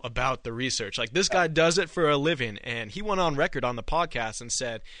all about the research. Like this guy does it for a living, and he went on record on the podcast and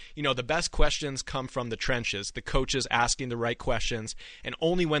said, the best questions come from the trenches, the coaches asking the right questions, and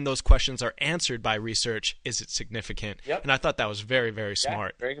only when those questions are answered by research is it significant. Yep. And I thought that was very, very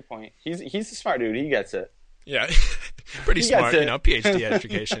smart. Very good point. He's a smart dude. He gets it. Yeah, pretty smart. PhD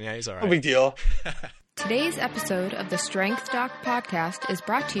education. Yeah, he's all right. No big deal. Today's episode of the Strength Doc podcast is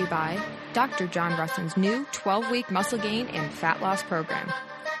brought to you by Dr. John Russon's new 12-week muscle gain and fat loss program.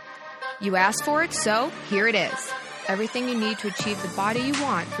 You asked for it, so here it is. Everything you need to achieve the body you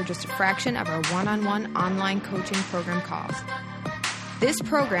want for just a fraction of our one-on-one online coaching program cost. This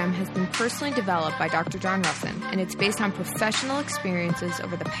program has been personally developed by Dr. John Russin, and it's based on professional experiences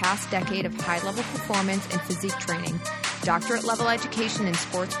over the past decade of high-level performance and physique training, doctorate-level education in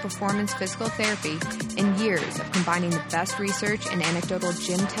sports performance physical therapy, and years of combining the best research and anecdotal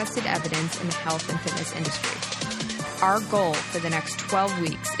gym-tested evidence in the health and fitness industry. Our goal for the next 12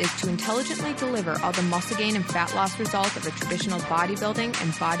 weeks is to intelligently deliver all the muscle gain and fat loss results of a traditional bodybuilding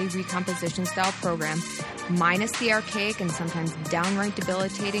and body recomposition style program, minus the archaic and sometimes downright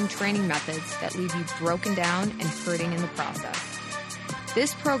debilitating training methods that leave you broken down and hurting in the process.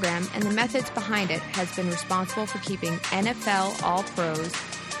 This program and the methods behind it has been responsible for keeping NFL All-Pros,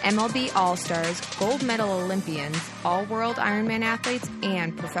 MLB All-Stars, gold medal Olympians, all-world Ironman athletes,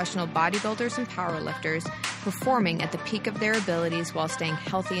 and professional bodybuilders and powerlifters performing at the peak of their abilities while staying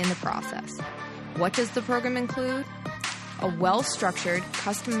healthy in the process. What does the program include? A well-structured,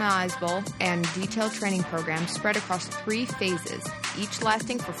 customizable, and detailed training program spread across 3 phases, each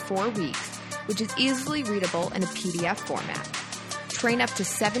lasting for 4 weeks, which is easily readable in a PDF format. Train up to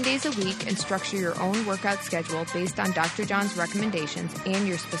 7 days a week and structure your own workout schedule based on Dr. John's recommendations and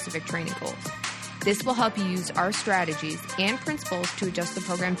your specific training goals. This will help you use our strategies and principles to adjust the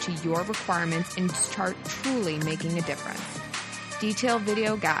program to your requirements and start truly making a difference. Detailed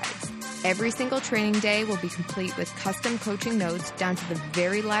video guides. Every single training day will be complete with custom coaching notes down to the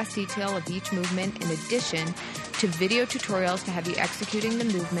very last detail of each movement, in addition to video tutorials to have you executing the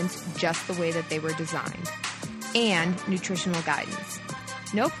movements just the way that they were designed. And nutritional guidance.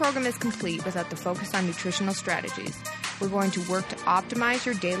 No program is complete without the focus on nutritional strategies. We're going to work to optimize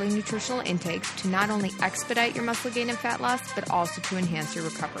your daily nutritional intakes to not only expedite your muscle gain and fat loss, but also to enhance your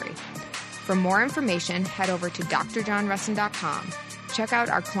recovery. For more information, head over to drjohnrussin.com. Check out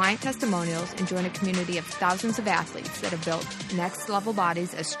our client testimonials and join a community of thousands of athletes that have built next-level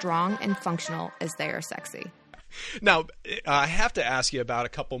bodies as strong and functional as they are sexy. Now, I have to ask you about a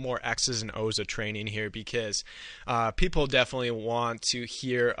couple more X's and O's of training here, because people definitely want to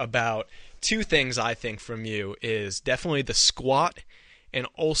hear about 2 things, I think, from you, is definitely the squat and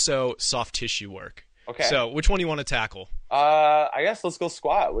also soft tissue work. Okay. So which one do you want to tackle? I guess let's go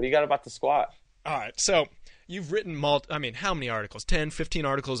squat. What do you got about the squat? All right. So you've written how many articles? 10, 15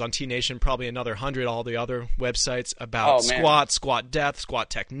 articles on T-Nation, probably another 100 all the other websites about squat depth, squat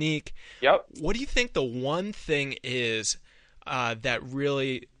technique. Yep. What do you think the one thing is that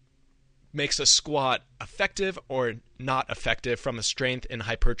really makes a squat effective or not effective from a strength and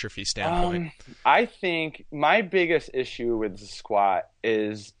hypertrophy standpoint? I think my biggest issue with the squat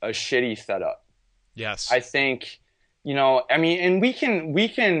is a shitty setup. Yes. I think, and we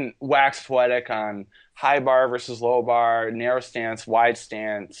can wax poetic on high bar versus low bar, narrow stance, wide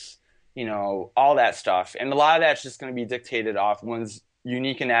stance, all that stuff. And a lot of that's just going to be dictated off one's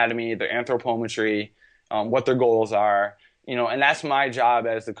unique anatomy, their anthropometry, what their goals are, and that's my job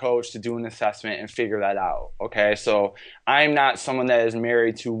as the coach, to do an assessment and figure that out. Okay. So I'm not someone that is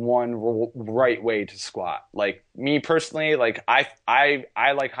married to one right way to squat. Like me personally, like I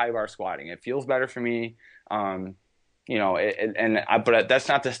like high bar squatting. It feels better for me. But that's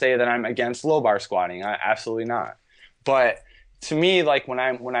not to say that I'm against low bar squatting. Absolutely not. But to me, like when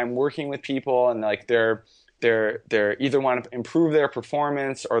I'm working with people and like they're either want to improve their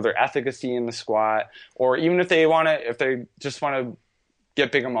performance or their efficacy in the squat, or even if they just want to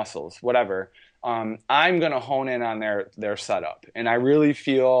get bigger muscles, whatever, I'm going to hone in on their setup. And I really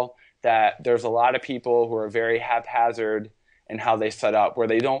feel that there's a lot of people who are very haphazard in how they set up, where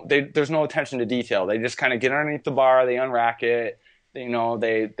there's no attention to detail. They just kind of get underneath the bar, they unrack it,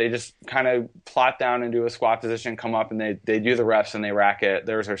 they just kind of plot down into a squat position, come up, and they do the reps and they rack it.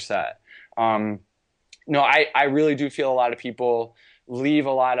 There's their set. I really do feel a lot of people leave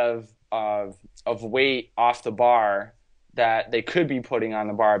a lot of weight off the bar that they could be putting on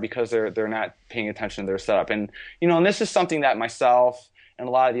the bar because they're not paying attention to their setup. And and this is something that myself and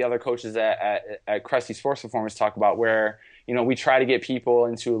a lot of the other coaches at Crusty Sports Performance talk about, where we try to get people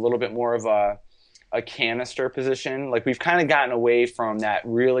into a little bit more of a canister position. Like we've kind of gotten away from that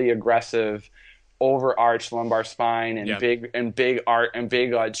really aggressive overarched lumbar spine and big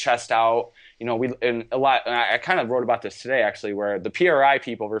chest out. I kind of wrote about this today actually, where the PRI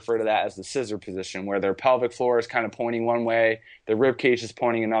people refer to that as the scissor position, where their pelvic floor is kind of pointing one way, their rib cage is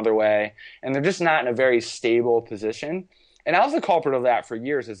pointing another way, and they're just not in a very stable position. And I was the culprit of that for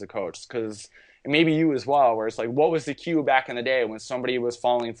years as a coach, because maybe you as well, where it's like, what was the cue back in the day when somebody was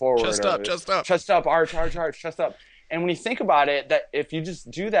falling forward? Chest up, arch, chest up. And when you think about it, that if you just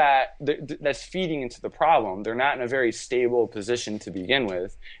do that, that's feeding into the problem. They're not in a very stable position to begin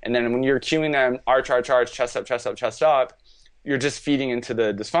with. And then when you're cueing them arch, arch, arch, chest up, chest up, chest up, you're just feeding into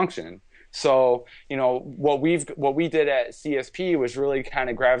the dysfunction. So, what we did at CSP was really kind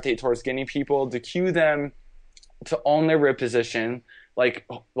of gravitate towards getting people to cue them to own their rib position, like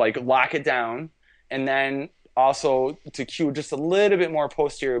lock it down, and then also to cue just a little bit more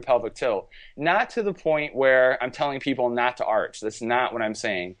posterior pelvic tilt. Not to the point where I'm telling people not to arch. That's not what I'm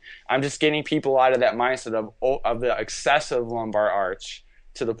saying. I'm just getting people out of that mindset of the excessive lumbar arch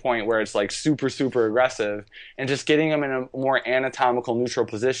to the point where it's like super, super aggressive, and just getting them in a more anatomical neutral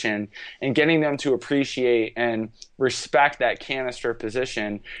position and getting them to appreciate and respect that canister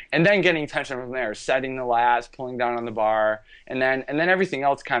position, and then getting tension from there, setting the lats, pulling down on the bar, and then everything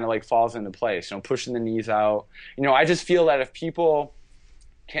else kind of like falls into place, pushing the knees out. I just feel that if people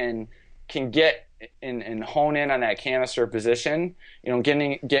can get and hone in on that canister position, get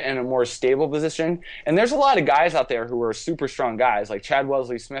in a more stable position. And there's a lot of guys out there who are super strong guys, like Chad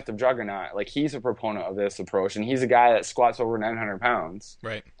Wesley Smith of Juggernaut. Like, he's a proponent of this approach, and he's a guy that squats over 900 pounds.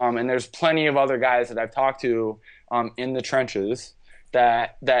 Right. And there's plenty of other guys that I've talked to in the trenches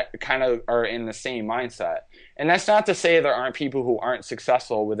that kind of are in the same mindset. And that's not to say there aren't people who aren't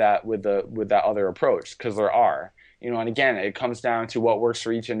successful with that other approach, because there are. And again, it comes down to what works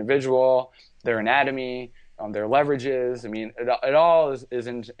for each individual, their anatomy, their leverages. I mean, it all is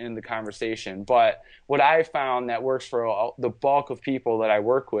in the conversation. But what I found that works for the bulk of people that I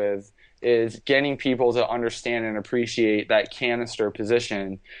work with is getting people to understand and appreciate that canister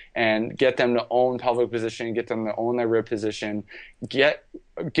position, and get them to own pelvic position, get them to own their rib position, get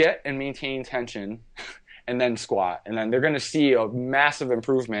and maintain tension, and then squat. And then they're going to see a massive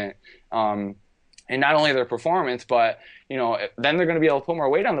improvement and not only their performance, but then they're going to be able to put more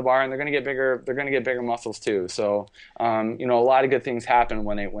weight on the bar, and they're going to get bigger. They're going to get bigger muscles too. So a lot of good things happen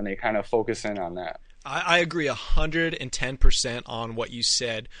when they kind of focus in on that. I agree 110% on what you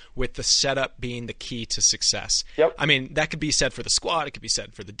said, with the setup being the key to success. Yep. I mean, that could be said for the squat, it could be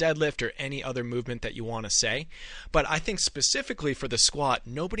said for the deadlift, or any other movement that you want to say. But I think specifically for the squat,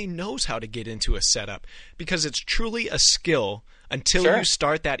 nobody knows how to get into a setup, because it's truly a skill until Sure. you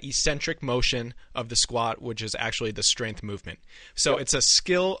start that eccentric motion of the squat, which is actually the strength movement. So It's a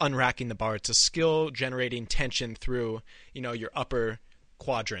skill unracking the bar. It's a skill generating tension through, your upper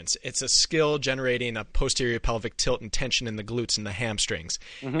quadrants. It's a skill generating a posterior pelvic tilt and tension in the glutes and the hamstrings.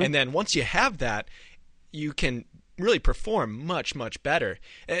 Mm-hmm. And then once you have that, you can really perform much, much better.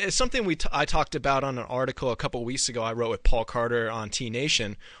 It's something I talked about on an article a couple of weeks ago I wrote with Paul Carter on T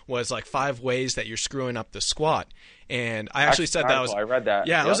Nation, was like 5 ways that you're screwing up the squat. And I actually said that I read that.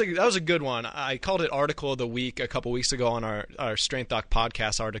 Yeah, yep. That was a good one. I called it Article of the Week a couple weeks ago on our Strength Doc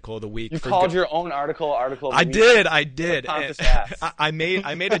podcast Article of the Week. You called your own article of the week? I did. I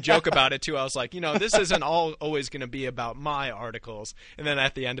made a joke about it too. I was like, this isn't always going to be about my articles. And then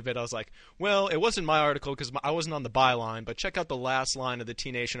at the end of it, I was like, well, it wasn't my article because I wasn't on the byline, but check out the last line of the T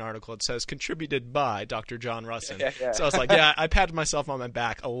Nation article. It says, contributed by Dr. John Russin. Yeah. So I was like, yeah, I patted myself on my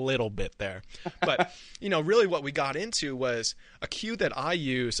back a little bit there. But, really what we got into was a cue that I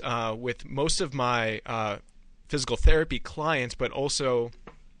use with most of my physical therapy clients, but also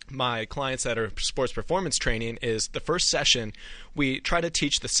my clients that are sports performance training, is the first session we try to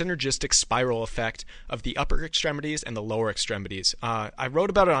teach the synergistic spiral effect of the upper extremities and the lower extremities. I wrote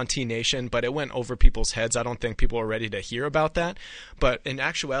about it on T Nation, but it went over people's heads. I don't think people are ready to hear about that. But in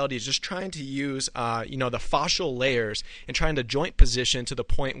actuality, it's just trying to use the fascial layers and trying to joint position to the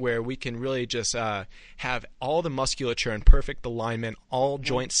point where we can really just have all the musculature in perfect alignment, all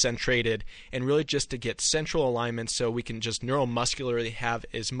joints centrated, and really just to get central alignment so we can just neuromuscularly have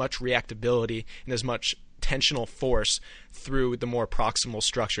as much reactability and as much tensional force through the more proximal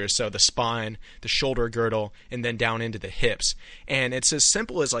structures, so the spine, the shoulder girdle, and then down into the hips. And it's as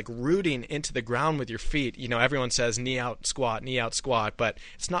simple as like rooting into the ground with your feet. Everyone says knee out squat, but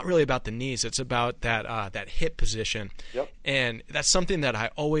it's not really about the knees. It's about that hip position. Yep. And that's something that I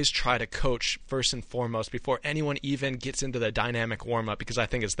always try to coach first and foremost before anyone even gets into the dynamic warm-up, because I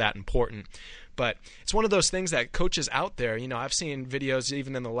think it's that important. But it's one of those things that coaches out there, I've seen videos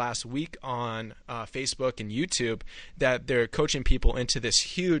even in the last week on Facebook and YouTube that they're coaching people into this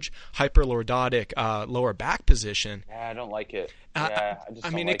huge hyperlordotic lower back position. Yeah, I don't like it.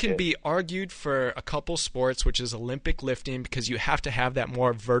 It can be argued for a couple sports, which is Olympic lifting, because you have to have that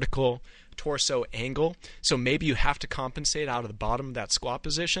more vertical torso angle. So maybe you have to compensate out of the bottom of that squat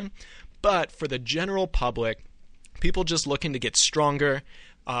position. But for the general public, people just looking to get stronger,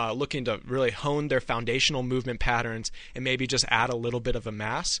 looking to really hone their foundational movement patterns and maybe just add a little bit of a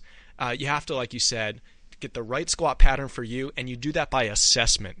mass, you have to, like you said, get the right squat pattern for you, and you do that by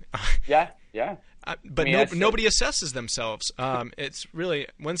assessment. Yeah. But nobody assesses themselves. It's really,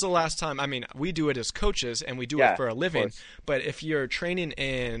 when's the last time? I mean, we do it as coaches and we do it for a living. But if you're training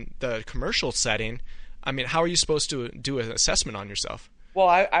in the commercial setting, I mean, how are you supposed to do an assessment on yourself? Well,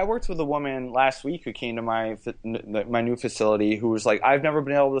 I worked with a woman last week who came to my new facility who was like, I've never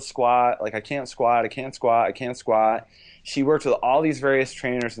been able to squat. Like, I can't squat. She worked with all these various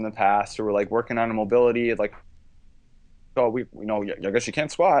trainers in the past who were like working on her mobility. Like, oh, I guess you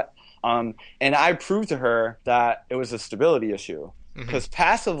can't squat. And I proved to her that it was a stability issue because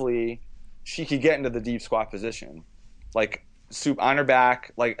passively she could get into the deep squat position, like soup on her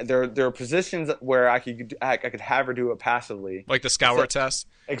back. Like there are positions where I could have her do it passively, like the scour test.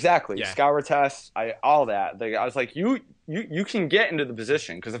 Exactly, yeah. Scour test. All that. Like, I was like, you can get into the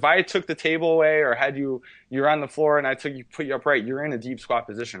position because if I took the table away or had you're on the floor and I put you upright, you're in a deep squat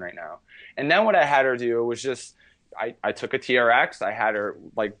position right now. And then what I had her do was just. I took a TRX. I had her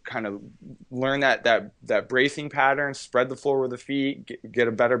like kind of learn that bracing pattern, spread the floor with the feet, get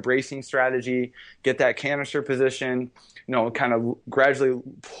a better bracing strategy, get that canister position, kind of gradually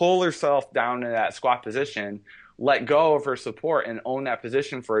pull herself down to that squat position, let go of her support and own that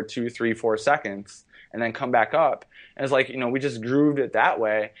position for 2, 3, 4 seconds, and then come back up. And it's like, we just grooved it that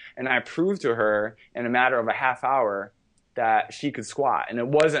way. And I proved to her in a matter of a half hour that she could squat, and it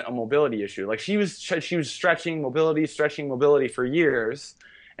wasn't a mobility issue. Like she was stretching mobility for years,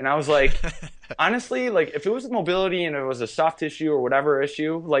 and I was like, honestly, like if it was mobility and it was a soft tissue or whatever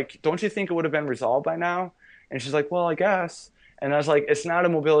issue, like don't you think it would have been resolved by now? And she's like, well, I guess. And I was like, it's not a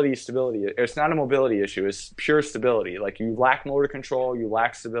mobility issue. It's pure stability. Like you lack motor control, you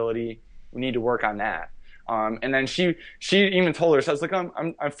lack stability. We need to work on that. And then she even told her, so I was like,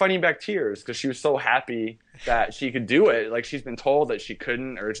 I'm fighting back tears because she was so happy that she could do it. Like she's been told that she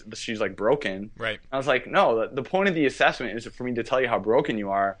couldn't, or she's like broken. Right. I was like, no, the point of the assessment isn't for me to tell you how broken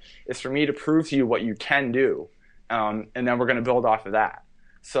you are. It's for me to prove to you what you can do. And then we're going to build off of that.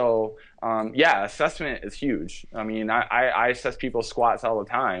 So, assessment is huge. I mean, I assess people's squats all the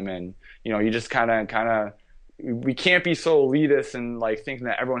time, and, you just kind of, we can't be so elitist and like thinking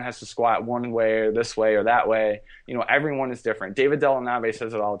that everyone has to squat one way or this way or that way. Everyone is different. David Delanabe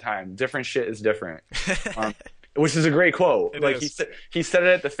says it all the time. Different shit is different, which is a great quote. He said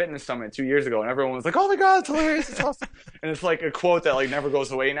it at the fitness summit 2 years ago, and everyone was like, "Oh my god, it's hilarious! It's awesome!" And it's like a quote that like never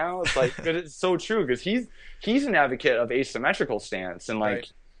goes away now. It's like, but it's so true because he's an advocate of asymmetrical stance, and like,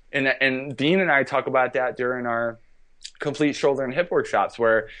 right. and Dean and I talk about that during our complete shoulder and hip workshops,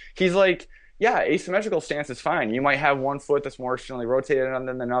 where he's like. Yeah, asymmetrical stance is fine. You might have one foot that's more externally rotated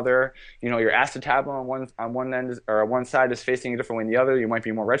than another. Your acetabulum on one end or one side is facing a different way than the other. You might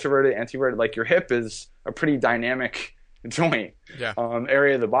be more retroverted, anteverted. Like your hip is a pretty dynamic joint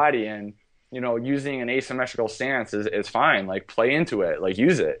area of the body, and using an asymmetrical stance is fine. Like play into it, like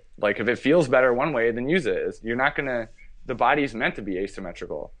use it. Like if it feels better one way, then use it. You're not gonna. The body's meant to be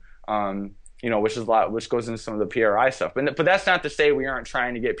asymmetrical. Which goes into some of the PRI stuff. But that's not to say we aren't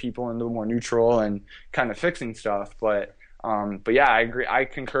trying to get people into more neutral and kind of fixing stuff. But yeah, I agree. I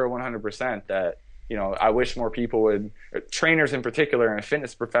concur 100% that, I wish more people would, trainers in particular and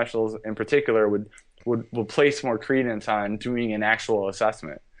fitness professionals in particular would place more credence on doing an actual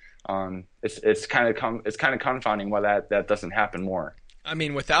assessment. It's kind of confounding why that doesn't happen more. I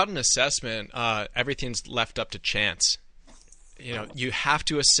mean, without an assessment, everything's left up to chance. You have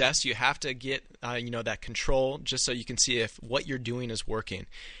to assess, you have to get, that control just so you can see if what you're doing is working.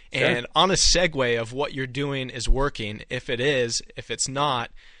 Sure. And on a segue of what you're doing is working, if it's not,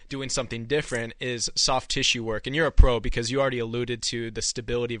 doing something different is soft tissue work. And you're a pro because you already alluded to the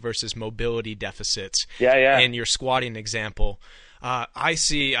stability versus mobility deficits in your squatting example.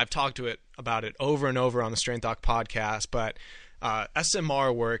 I've talked about it over and over on the Strength Doc podcast, but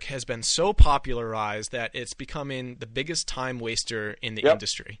SMR work has been so popularized that it's becoming the biggest time waster in the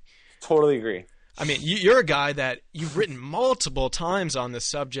industry. Totally agree. I mean, you're a guy that you've written multiple times on this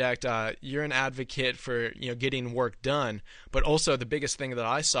subject. You're an advocate for getting work done, but also the biggest thing that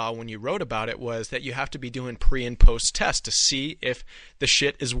I saw when you wrote about it was that you have to be doing pre and post tests to see if the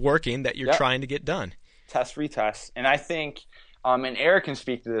shit is working that you're trying to get done. Test, retest, and I think. And Eric can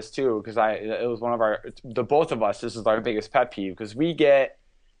speak to this too, because it was one of both of us, this is our biggest pet peeve, because we get,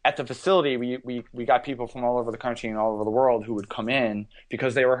 at the facility, we got people from all over the country and all over the world who would come in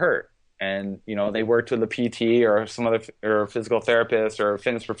because they were hurt. And, they worked with a PT or some other, or a physical therapist or a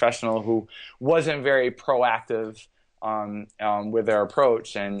fitness professional who wasn't very proactive with their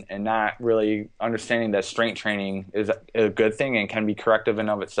approach and not really understanding that strength training is a good thing and can be corrective in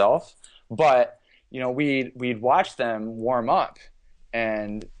of itself. But we'd watch them warm up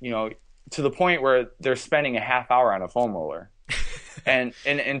and, to the point where they're spending a half hour on a foam roller. And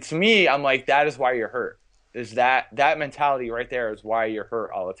to me, I'm like, that is why you're hurt. Is that mentality right there is why you're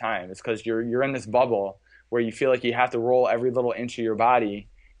hurt all the time. It's because you're in this bubble where you feel like you have to roll every little inch of your body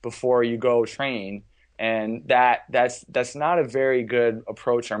before you go train. And that's not a very good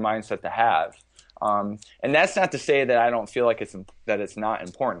approach or mindset to have. And that's not to say that I don't feel like it's not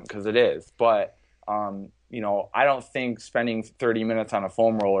important, because it is. But I don't think spending 30 minutes on a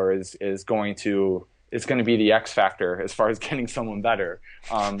foam roller is going to be the X factor as far as getting someone better.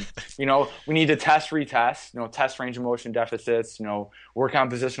 We need to retest, test range of motion deficits, work on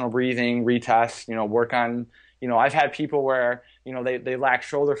positional breathing, retest, work on, I've had people where, they lack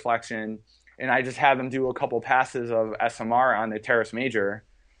shoulder flexion, and I just have them do a couple passes of SMR on the teres major,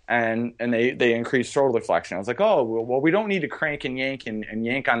 and they increase shoulder flexion. I was like, oh, well, we don't need to crank and yank and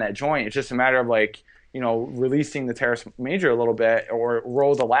yank on that joint. It's just a matter of releasing the teres major a little bit, or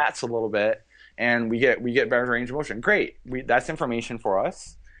roll the lats a little bit, and we get better range of motion. Great. That's information for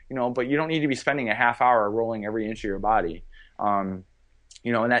us, but you don't need to be spending a half hour rolling every inch of your body. And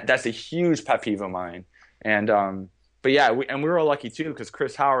that's a huge pet peeve of mine. And, but yeah, we were lucky too, because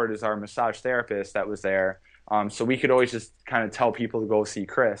Chris Howard is our massage therapist that was there. So we could always just kind of tell people to go see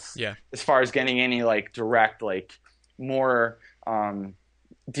Chris. Yeah. As far as getting any direct, more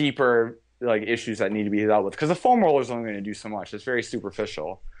deeper issues that need to be dealt with, because the foam roller is only going to do so much. It's very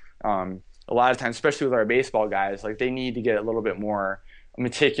superficial. A lot of times, especially with our baseball guys, they need to get a little bit more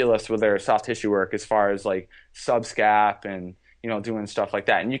meticulous with their soft tissue work as far as subscap and doing stuff like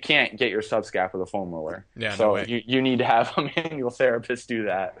that. And you can't get your subscap with a foam roller. Yeah, so no way. You need to have a manual therapist do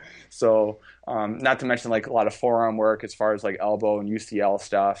that. So not to mention a lot of forearm work as far as elbow and UCL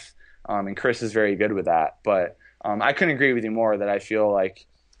stuff. And Chris is very good with that. But I couldn't agree with you more that I feel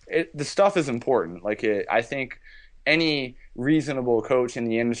the stuff is important. I think any reasonable coach in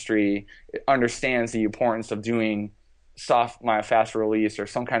the industry understands the importance of doing soft myofascial release or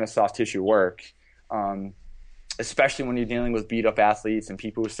some kind of soft tissue work, especially when you're dealing with beat up athletes and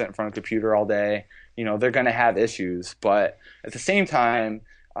people who sit in front of a computer all day. They're going to have issues, but at the same time,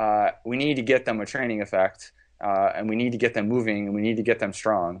 we need to get them a training effect, and we need to get them moving, and we need to get them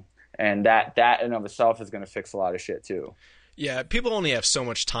strong. And that in of itself is going to fix a lot of shit too. Yeah, people only have so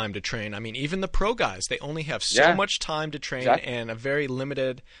much time to train. I mean, even the pro guys, they only have so much time to train, and a very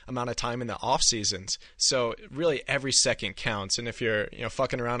limited amount of time in the off seasons. So really every second counts. And if you're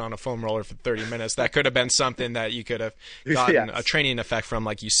fucking around on a foam roller for 30 minutes, that could have been something that you could have gotten a training effect from,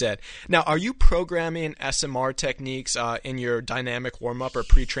 like you said. Now, are you programming SMR techniques in your dynamic warm-up or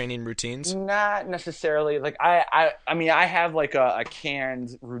pre-training routines? Not necessarily. I have a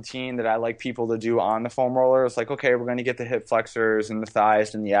canned routine that I like people to do on the foam roller. It's okay, we're going to get the hip flexors and the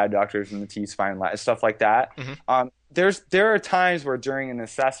thighs and the adductors and the T-spine, stuff like that. Mm-hmm. There are times where during an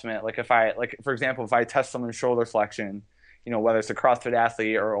assessment, for example, if I test someone's shoulder flexion, whether it's a CrossFit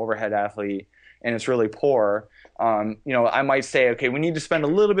athlete or overhead athlete, and it's really poor, I might say, okay, we need to spend a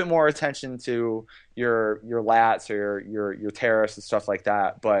little bit more attention to your lats or your teres and stuff like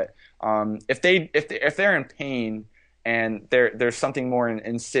that. But if they're in pain and there's something more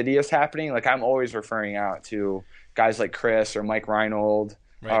insidious happening, I'm always referring out to guys like Chris or Mike Reinold,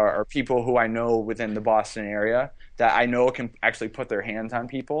 right, or people who I know within the Boston area that I know can actually put their hands on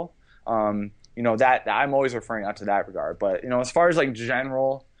people. That I'm always referring out to that regard. But as far as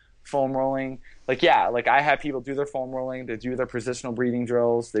general foam rolling, I have people do their foam rolling, they do their positional breathing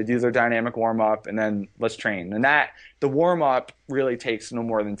drills, they do their dynamic warm up, and then let's train. And the warm up really takes no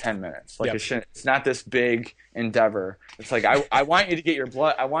more than 10 minutes. It's not this big endeavor. It's I want you to get your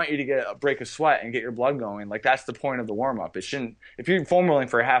blood. I want you to get a break of sweat and get your blood going. That's the point of the warm up. It shouldn't. If you're foam rolling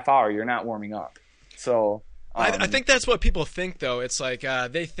for a half hour, you're not warming up. So. I think that's what people think, though. It's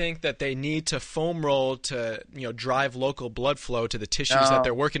they think that they need to foam roll to drive local blood flow to the tissues that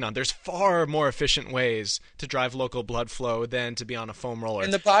they're working on. There's far more efficient ways to drive local blood flow than to be on a foam roller.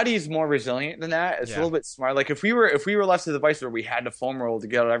 And the body is more resilient than that. It's a little bit smart. If we were left to the device where we had to foam roll to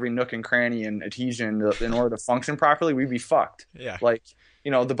get out every nook and cranny and adhesion in order to function properly, we'd be fucked. Yeah.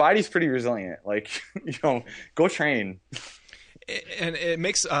 The body's pretty resilient. Go train. And it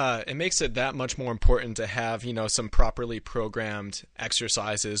makes it that much more important to have some properly programmed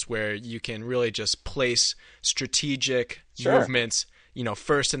exercises where you can really just place strategic movements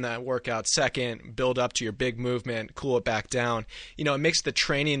first in that workout, second, build up to your big movement, cool it back down. It makes the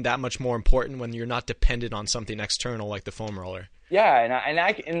training that much more important when you're not dependent on something external like the foam roller. Yeah,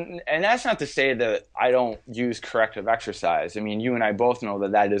 and that's not to say that I don't use corrective exercise. I mean, you and I both know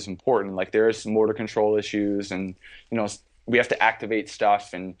that is important. There is some motor control issues, and we have to activate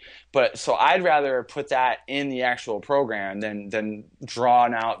stuff. But so I'd rather put that in the actual program than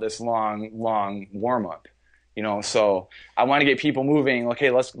drawing out this long warm up. So I want to get people moving.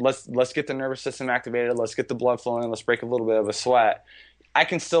 Okay, let's get the nervous system activated. Let's get the blood flowing. Let's break a little bit of a sweat. I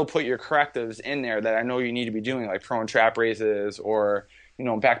can still put your correctives in there that I know you need to be doing, like prone trap raises or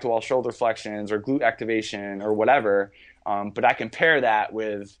back to wall shoulder flexions or glute activation or whatever. But I can pair that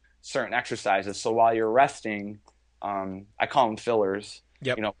with certain exercises. So while you're resting, I call them fillers.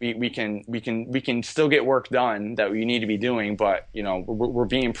 Yep. We can still get work done that we need to be doing, but we're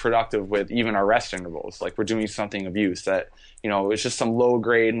being productive with even our rest intervals. Like we're doing something of use that it's just some low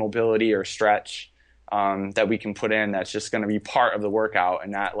grade mobility or stretch that we can put in that's just going to be part of the workout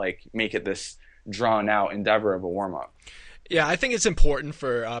and not like make it this drawn out endeavor of a warm up. Yeah, I think it's important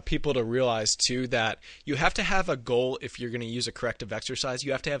for people to realize, too, that you have to have a goal if you're going to use a corrective exercise.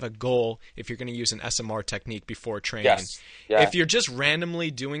 You have to have a goal if you're going to use an SMR technique before training. Yes. Yeah. If you're just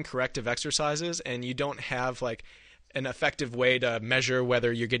randomly doing corrective exercises and you don't have like an effective way to measure whether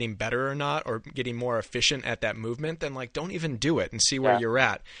you're getting better or not or getting more efficient at that movement, then like don't even do it and see where you're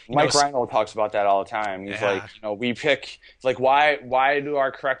at. Mike Reinhold talks about that all the time. He's like, we pick, it's like, why do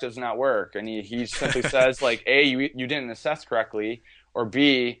our correctives not work? And he simply says like, A, you didn't assess correctly, or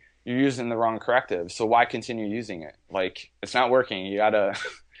B, you're using the wrong corrective. So why continue using it? Like, it's not working. You gotta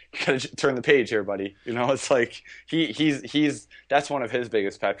turn the page here, buddy. It's like he's that's one of his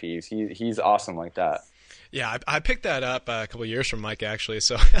biggest pet peeves. He's awesome like that. Yeah, I picked that up a couple of years from Mike, actually.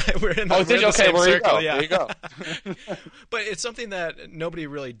 So we're in the same well, circle. There you go. But it's something that nobody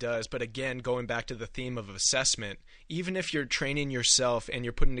really does. But again, going back to the theme of assessment, even if you're training yourself and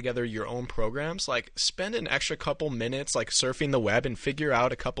you're putting together your own programs, like spend an extra couple minutes like surfing the web and figure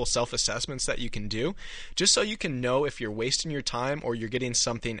out a couple self-assessments that you can do, just so you can know if you're wasting your time or you're getting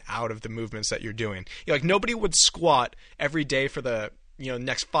something out of the movements that you're doing. Like nobody would squat every day for the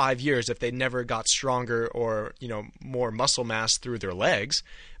next 5 years if they never got stronger or, more muscle mass through their legs.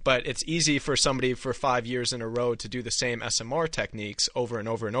 But it's easy for somebody for 5 years in a row to do the same SMR techniques over and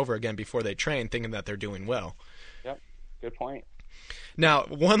over and over again before they train, thinking that they're doing well. Yep. Good point. Now,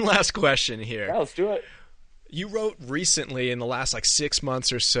 one last question here. Yeah, let's do it. You wrote recently in the last 6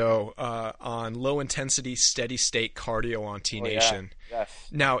 months or so on low-intensity, steady-state cardio on T Nation. Yeah. Yes.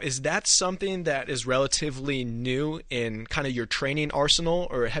 Now, is that something that is relatively new in kind of your training arsenal,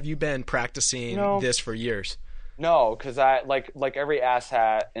 or have you been practicing this for years? No, because I like every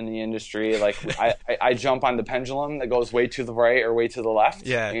asshat in the industry. Like I jump on the pendulum that goes way to the right or way to the left.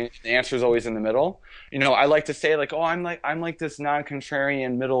 Yeah. The answer is always in the middle. I like to say like, oh, I'm like this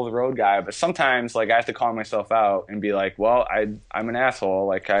non-contrarian middle of the road guy. But sometimes like I have to call myself out and be like, well, I'm an asshole.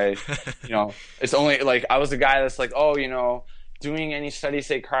 Like it's only like I was the guy that's like, oh, doing any steady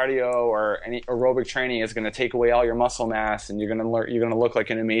state cardio or any aerobic training is going to take away all your muscle mass, and you're going to look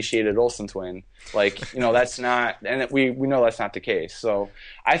like an emaciated Olsen twin. Like, that's not, and we know that's not the case. So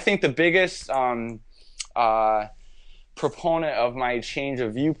I think the biggest proponent of my change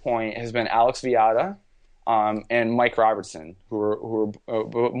of viewpoint has been Alex Viada and Mike Robertson, who are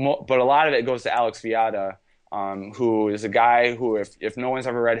but a lot of it goes to Alex Viada. Who is a guy who, if no one's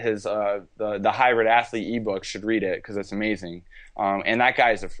ever read his the Hybrid Athlete ebook, should read it because it's amazing. And that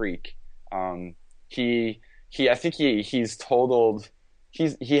guy is a freak. He I think he's totaled.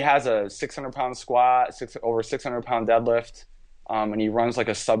 He has a 600-pound squat, over 600-pound deadlift, and he runs like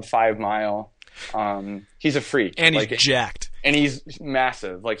a sub 5 mile. He's a freak, and he's jacked, and he's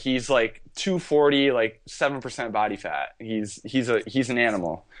massive. Like he's like 240, like 7% body fat. He's an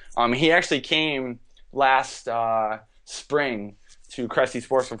animal. He actually came last spring to Cressy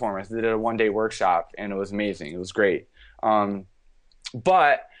Sports Performance. They did a 1-day workshop, and it was amazing. It was great.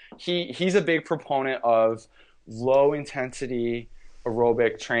 But he's a big proponent of low intensity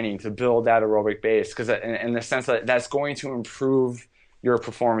aerobic training to build that aerobic base, because in the sense that that's going to improve your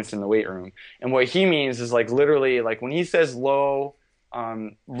performance in the weight room. And what he means is like literally like when he says low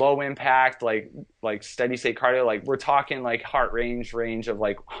impact, like steady state cardio, like we're talking like heart range of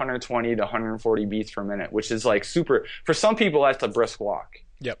like 120 to 140 beats per minute, which is like super. For some people, that's a brisk walk.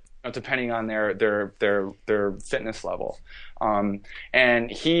 Yep. Depending on their fitness level.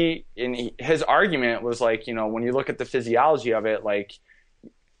 And his argument was like, when you look at the physiology of it, like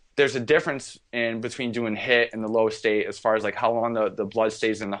there's a difference between doing HIIT and the low state as far as like how long the blood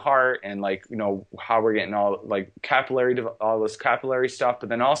stays in the heart, and like how we're getting all like all this capillary stuff. But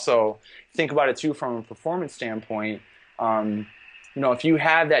then also think about it too from a performance standpoint. If you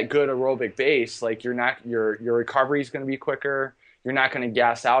have that good aerobic base, like your recovery is going to be quicker. You're not going to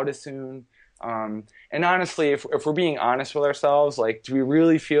gas out as soon. And honestly, if we're being honest with ourselves, like do we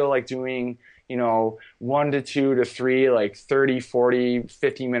really feel like doing 1 to 2 to 3, like 30, 40,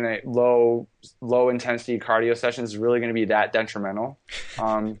 50-minute low intensity cardio sessions is really going to be that detrimental.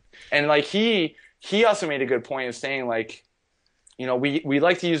 And like he also made a good point of saying, like, we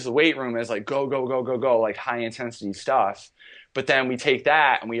like to use the weight room as like go, like high intensity stuff. But then we take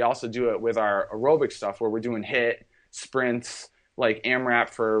that and we also do it with our aerobic stuff where we're doing HIIT, sprints, like AMRAP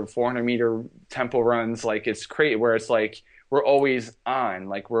for 400-meter tempo runs. Like it's crazy where it's like we're always on.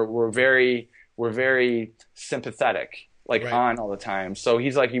 Like we're very sympathetic, like right. On all the time. So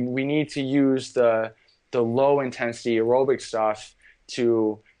he's like, we need to use the low intensity aerobic stuff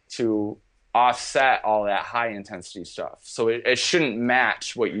to offset all that high intensity stuff. So it shouldn't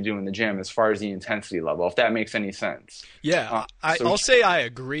match what you do in the gym as far as the intensity level, if that makes any sense. Yeah, I'll say I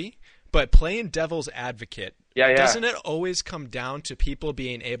agree, but playing devil's advocate, doesn't it always come down to people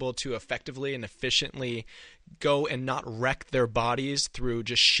being able to effectively and efficiently go and not wreck their bodies through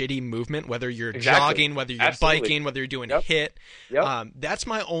just shitty movement, whether you're jogging, whether you're biking, whether you're doing HIIT? That's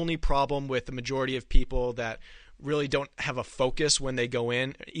my only problem with the majority of people that really don't have a focus when they go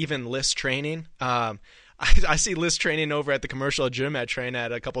in, even list training. I see list training over at the commercial gym I train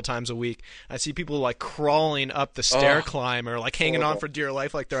at a couple times a week. I see people like crawling up the stair climb or like hanging on for dear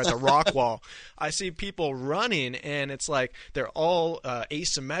life like they're at the rock wall. I see people running and it's like they're all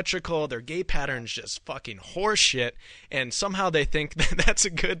asymmetrical. Their gait pattern's just fucking horseshit. And somehow they think that's a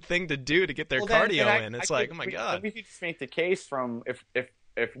good thing to do to get their cardio in. It's like, oh my God. We could just make the case from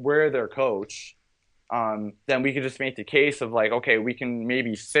if we're their coach, then we could just make the case of like, okay, we can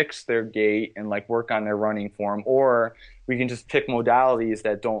maybe fix their gait and like work on their running form, or we can just pick modalities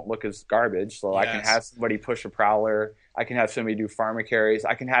that don't look as garbage. So I can have somebody push a prowler. I can have somebody do pharma carries.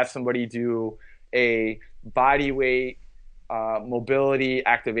 I can have somebody do a body weight mobility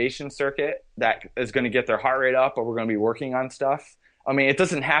activation circuit that is going to get their heart rate up, but we're going to be working on stuff. I mean, it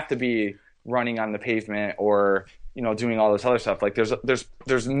doesn't have to be running on the pavement or doing all this other stuff. Like there's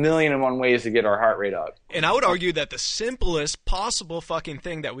 1,000,001 ways to get our heart rate up. And I would argue that the simplest possible fucking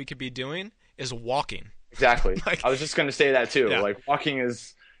thing that we could be doing is walking. Exactly. I was just going to say that too. Yeah. Like walking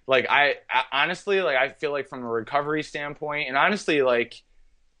is like, I honestly, like, I feel like from a recovery standpoint, and honestly, like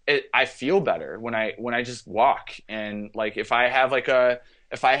I feel better when I just walk. And like, if I have like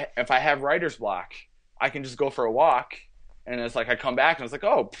if I have writer's block, I can just go for a walk. And it's like, I come back and it's like,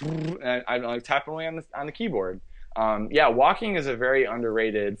 oh, and I'm like tapping away on the keyboard. Walking is a very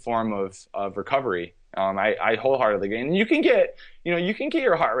underrated form of recovery. I wholeheartedly agree. And you can get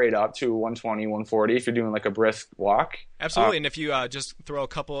your heart rate up to 120, 140 if you're doing like a brisk walk. Absolutely. And if you just throw a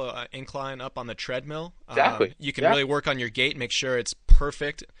couple incline up on the treadmill, you can really work on your gait, make sure it's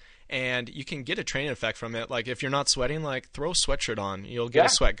perfect, and you can get a training effect from it. Like if you're not sweating, like throw a sweatshirt on, you'll get a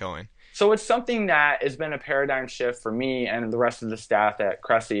sweat going. So it's something that has been a paradigm shift for me and the rest of the staff at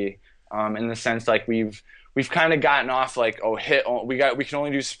Cressy, in the sense like we've kind of gotten off like, we can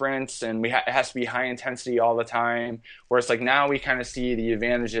only do sprints and it has to be high intensity all the time. Whereas like now we kind of see the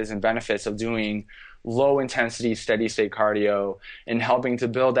advantages and benefits of doing low intensity, steady state cardio and helping to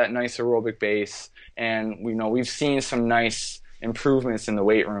build that nice aerobic base. And we've seen some nice improvements in the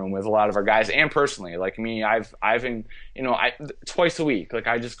weight room with a lot of our guys, and personally, like me, I've been, twice a week, like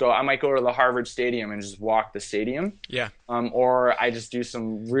I might go to the Harvard Stadium and just walk the stadium. Yeah. Or I just do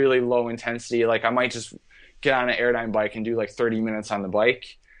some really low intensity, like I might just get on an Airdyne bike and do like 30 minutes on the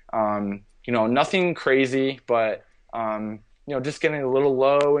bike. Nothing crazy, but, just getting a little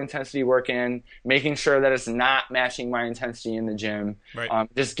low intensity work in, making sure that it's not matching my intensity in the gym, right.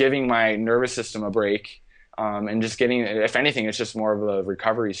 Just giving my nervous system a break. And just getting, if anything, it's just more of the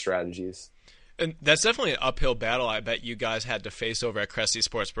recovery strategies. And that's definitely an uphill battle I bet you guys had to face over at Cressy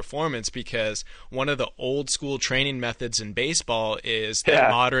Sports Performance, because one of the old school training methods in baseball is that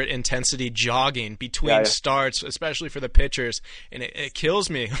moderate intensity jogging between starts, especially for the pitchers. And it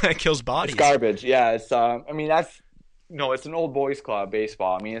kills me. It kills bodies. It's garbage. Yeah. It's, it's an old boys club,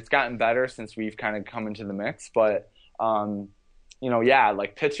 baseball. I mean, it's gotten better since we've kind of come into the mix, but,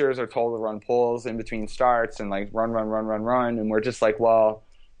 like pitchers are told to run pulls in between starts and like run. And we're just like, well,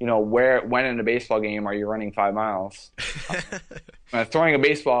 when in a baseball game are you running 5 miles? Throwing a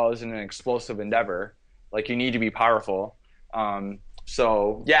baseball is an explosive endeavor. Like you need to be powerful.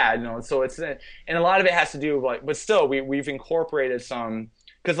 So it's, and a lot of it has to do with like, but still we've incorporated some,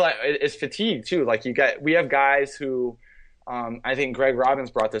 cause like it's fatigue too. Like we have guys who, I think Greg Robbins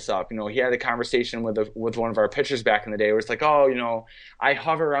brought this up. He had a conversation with one of our pitchers back in the day where it's like, I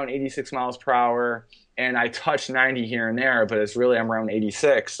hover around 86 miles per hour and I touch 90 here and there, but it's really I'm around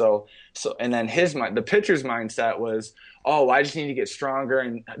 86. So and then the pitcher's mindset was, I just need to get stronger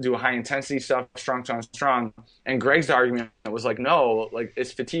and do high intensity stuff, strong. And Greg's argument was like, no, like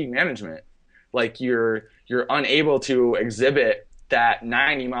it's fatigue management. like you're unable to exhibit that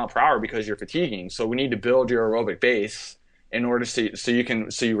 90 mile per hour because you're fatiguing. So we need to build your aerobic base in order so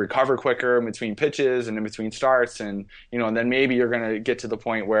you recover quicker in between pitches and in between starts, and and then maybe you're going to get to the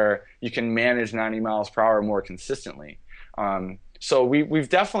point where you can manage 90 miles per hour more consistently. So we've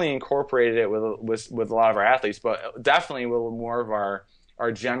definitely incorporated it with a lot of our athletes, but definitely with more of our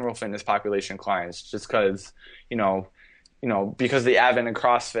general fitness population clients, just because because the advent of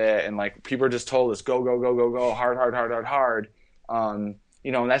CrossFit and like people are just told us go hard.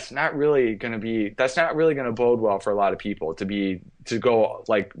 That's not really going to bode well for a lot of people to go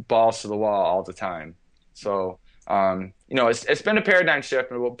like balls to the wall all the time. So, it's been a paradigm shift,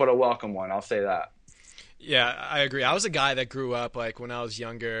 but a welcome one. I'll say that. Yeah, I agree. I was a guy that grew up, like, when I was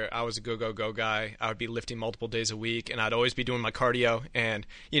younger, I was a go guy. I would be lifting multiple days a week, and I'd always be doing my cardio. And,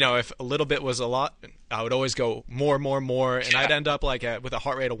 if a little bit was a lot, I would always go more. And I'd end up, like, with a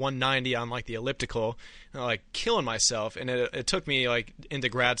heart rate of 190 on, like, the elliptical, like, killing myself. And it took me, like, into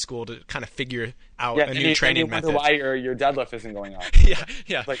grad school to kind of figure out a new training method. Why your deadlift isn't going up.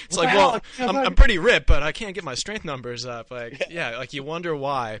 Yeah. It's like, well, I'm pretty ripped, but I can't get my strength numbers up. Like, like, you wonder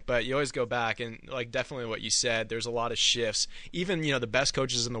why, but you always go back. And, like, definitely what you said, there's a lot of shifts. Even, the best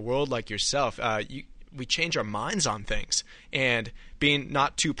coaches in the world, like yourself, we change our minds on things, and being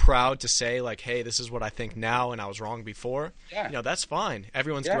not too proud to say, like, hey, this is what I think now and I was wrong before. That's fine.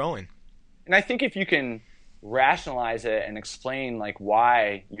 Everyone's growing. And I think if you can rationalize it and explain like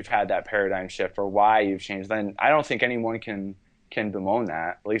why you've had that paradigm shift or why you've changed, then I don't think anyone can bemoan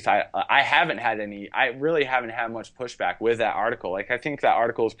that. At least I really haven't had much pushback with that article. Like, I think that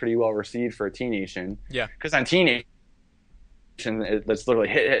article is pretty well received for T Nation. Yeah. Because on T Nation, that's literally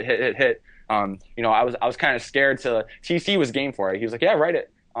hit. I was kind of scared to. TC was game for it. He was like, yeah, write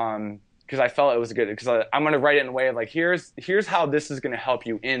it. Because I felt it was good. Because I'm going to write it in a way of like, here's how this is going to help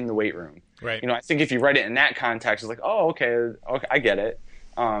you in the weight room. Right. I think if you write it in that context, it's like, oh, okay, I get it.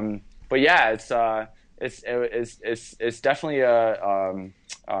 But yeah, it's definitely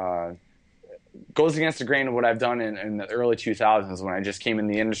goes against the grain of what I've done in the early 2000s when I just came in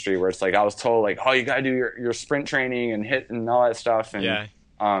the industry, where it's like I was told like, oh, you got to do your sprint training and hit and all that stuff. And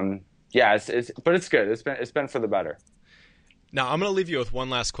but it's good. It's been for the better. Now, I'm going to leave you with one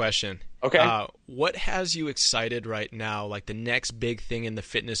last question. Okay. What has you excited right now, like the next big thing in the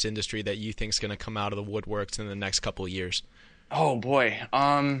fitness industry that you think is going to come out of the woodworks in the next couple of years? Oh, boy.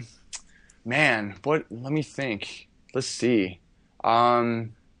 Man, let me think. Let's see.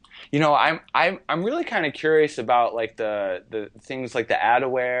 I'm really kind of curious about like the things like the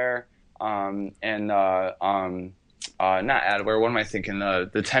adaware, not adaware. What am I thinking? The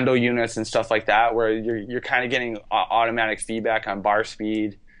Tendo units and stuff like that, where you're kind of getting automatic feedback on bar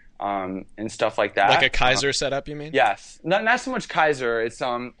speed, and stuff like that. Like a Kaiser setup, you mean? Yes. Not so much Kaiser. It's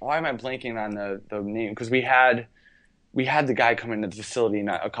why am I blanking on the name? Because we had the guy come into the facility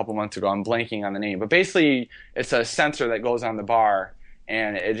a couple months ago. I'm blanking on the name, but basically it's a sensor that goes on the bar,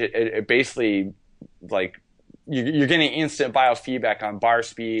 and it basically like you're getting instant biofeedback on bar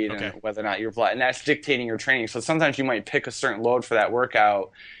speed and whether or not you're and that's dictating your training. So sometimes you might pick a certain load for that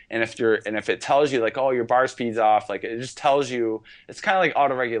workout, and if it tells you like, oh, your bar speed's off, like it just tells you, it's kind of like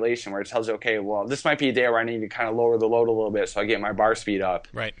auto regulation where it tells you, okay, well, this might be a day where I need to kind of lower the load a little bit so I get my bar speed up.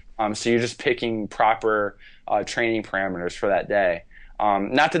 Right. So you're just picking proper training parameters for that day.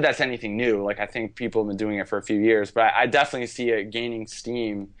 Not that that's anything new. Like I think people have been doing it for a few years, but I definitely see it gaining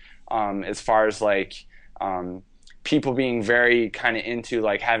steam as far as like people being very kind of into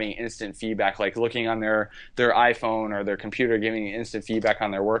like having instant feedback, like looking on their iPhone or their computer, giving instant feedback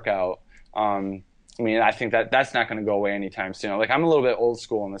on their workout. I mean, I think that's not going to go away anytime soon. Like I'm a little bit old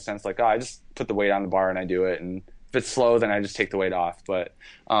school in the sense like, oh, I just put the weight on the bar and I do it, and if it's slow, then I just take the weight off. But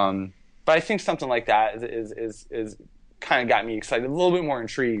I think something like that is kind of got me excited, a little bit more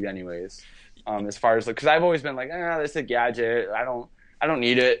intrigued, anyways. As far as like, because I've always been like, this is a gadget. I don't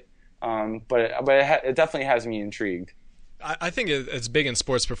need it. But it definitely has me intrigued. I think it's big in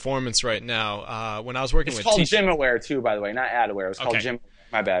sports performance right now. When I was working it's with called GymAware too, by the way, not AdAware. It's called Gym.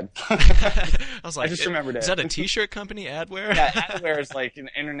 My bad. I was like, I just remembered it. Is that a T-shirt company, Adware? Yeah, Adware is like an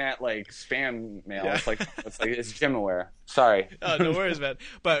internet like spam mail. Yeah. It's GymAware. Sorry. No worries, man.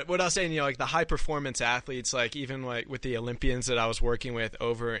 But what I was saying, like the high performance athletes, like even like with the Olympians that I was working with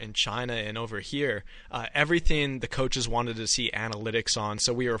over in China and over here, everything the coaches wanted to see analytics on.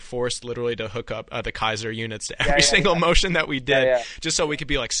 So we were forced literally to hook up the Kaiser units to every single motion that we did, just so we could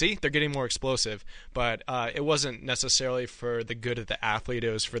be like, see, they're getting more explosive. But it wasn't necessarily for the good of the athlete. It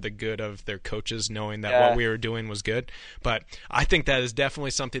was for the good of their coaches, knowing that what we were doing was good. But I think that is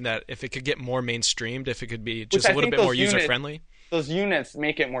definitely something that if it could get more mainstreamed, if it could be just a little bit more user friendly. those units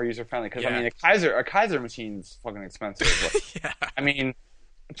make it more user friendly because I mean a Kaiser machine's fucking expensive. Yeah. I mean,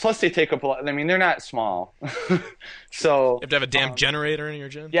 plus they take up a lot. I mean, they're not small, so you have to have a damn generator in your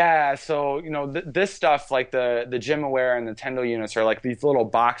gym. Yeah, so this stuff like the GymAware and the Tendo units are like these little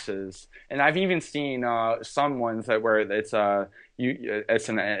boxes, and I've even seen some ones where it's an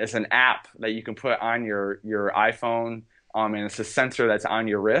app that you can put on your iPhone. And it's a sensor that's on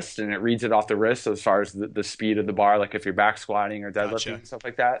your wrist, and it reads it off the wrist as far as the speed of the bar, like if you're back squatting or deadlifting and stuff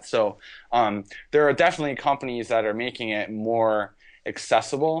like that. So there are definitely companies that are making it more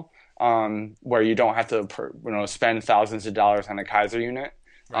accessible, where you don't have to spend thousands of dollars on a Kaiser unit.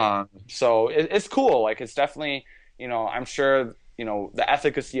 Right. So it's cool. Like it's definitely, I'm sure, the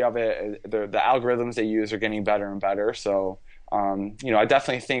efficacy of it, the algorithms they use are getting better and better. So, I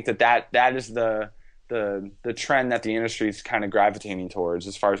definitely think that is the trend that the industry is kind of gravitating towards,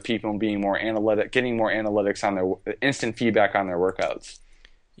 as far as people being more analytic, getting more analytics on their instant feedback on their workouts.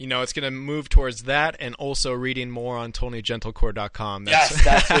 It's going to move towards that, and also reading more on TonyGentlecore.com. Yes,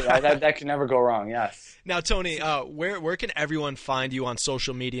 that's it. That can never go wrong. Yes. Now, Tony, where can everyone find you on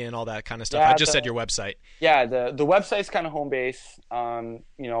social media and all that kind of stuff? I just said your website. Yeah, the website's kind of home base. I'm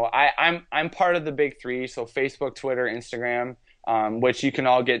part of the big three, so Facebook, Twitter, Instagram, which you can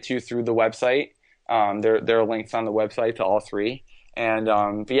all get to through the website. There are links on the website to all three. And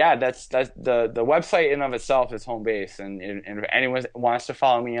but yeah, that's the website in and of itself is home base. And if anyone wants to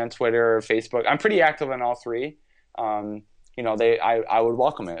follow me on Twitter or Facebook, I'm pretty active on all three. I would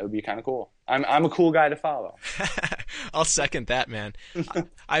welcome it. It would be kind of cool. I'm a cool guy to follow. I'll second that, man.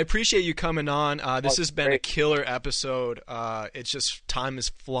 I appreciate you coming on. This has been a killer episode. It's just time is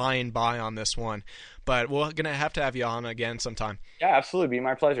flying by on this one, but we're gonna have to have you on again sometime. Yeah, absolutely. Be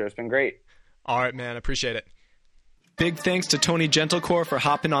my pleasure. It's been great. All right, man. Appreciate it. Big thanks to Tony Gentilcore for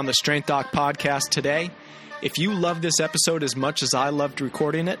hopping on the Strength Doc podcast today. If you love this episode as much as I loved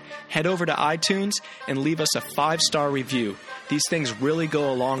recording it, head over to iTunes and leave us a 5-star review. These things really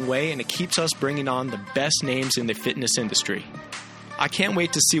go a long way, and it keeps us bringing on the best names in the fitness industry. I can't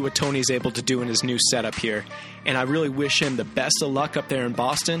wait to see what Tony's able to do in his new setup here, and I really wish him the best of luck up there in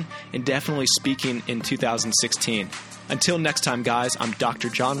Boston, and definitely speaking in 2016. Until next time, guys, I'm Dr.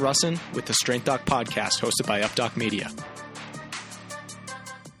 John Russin with the Strength Doc Podcast, hosted by UpDoc Media.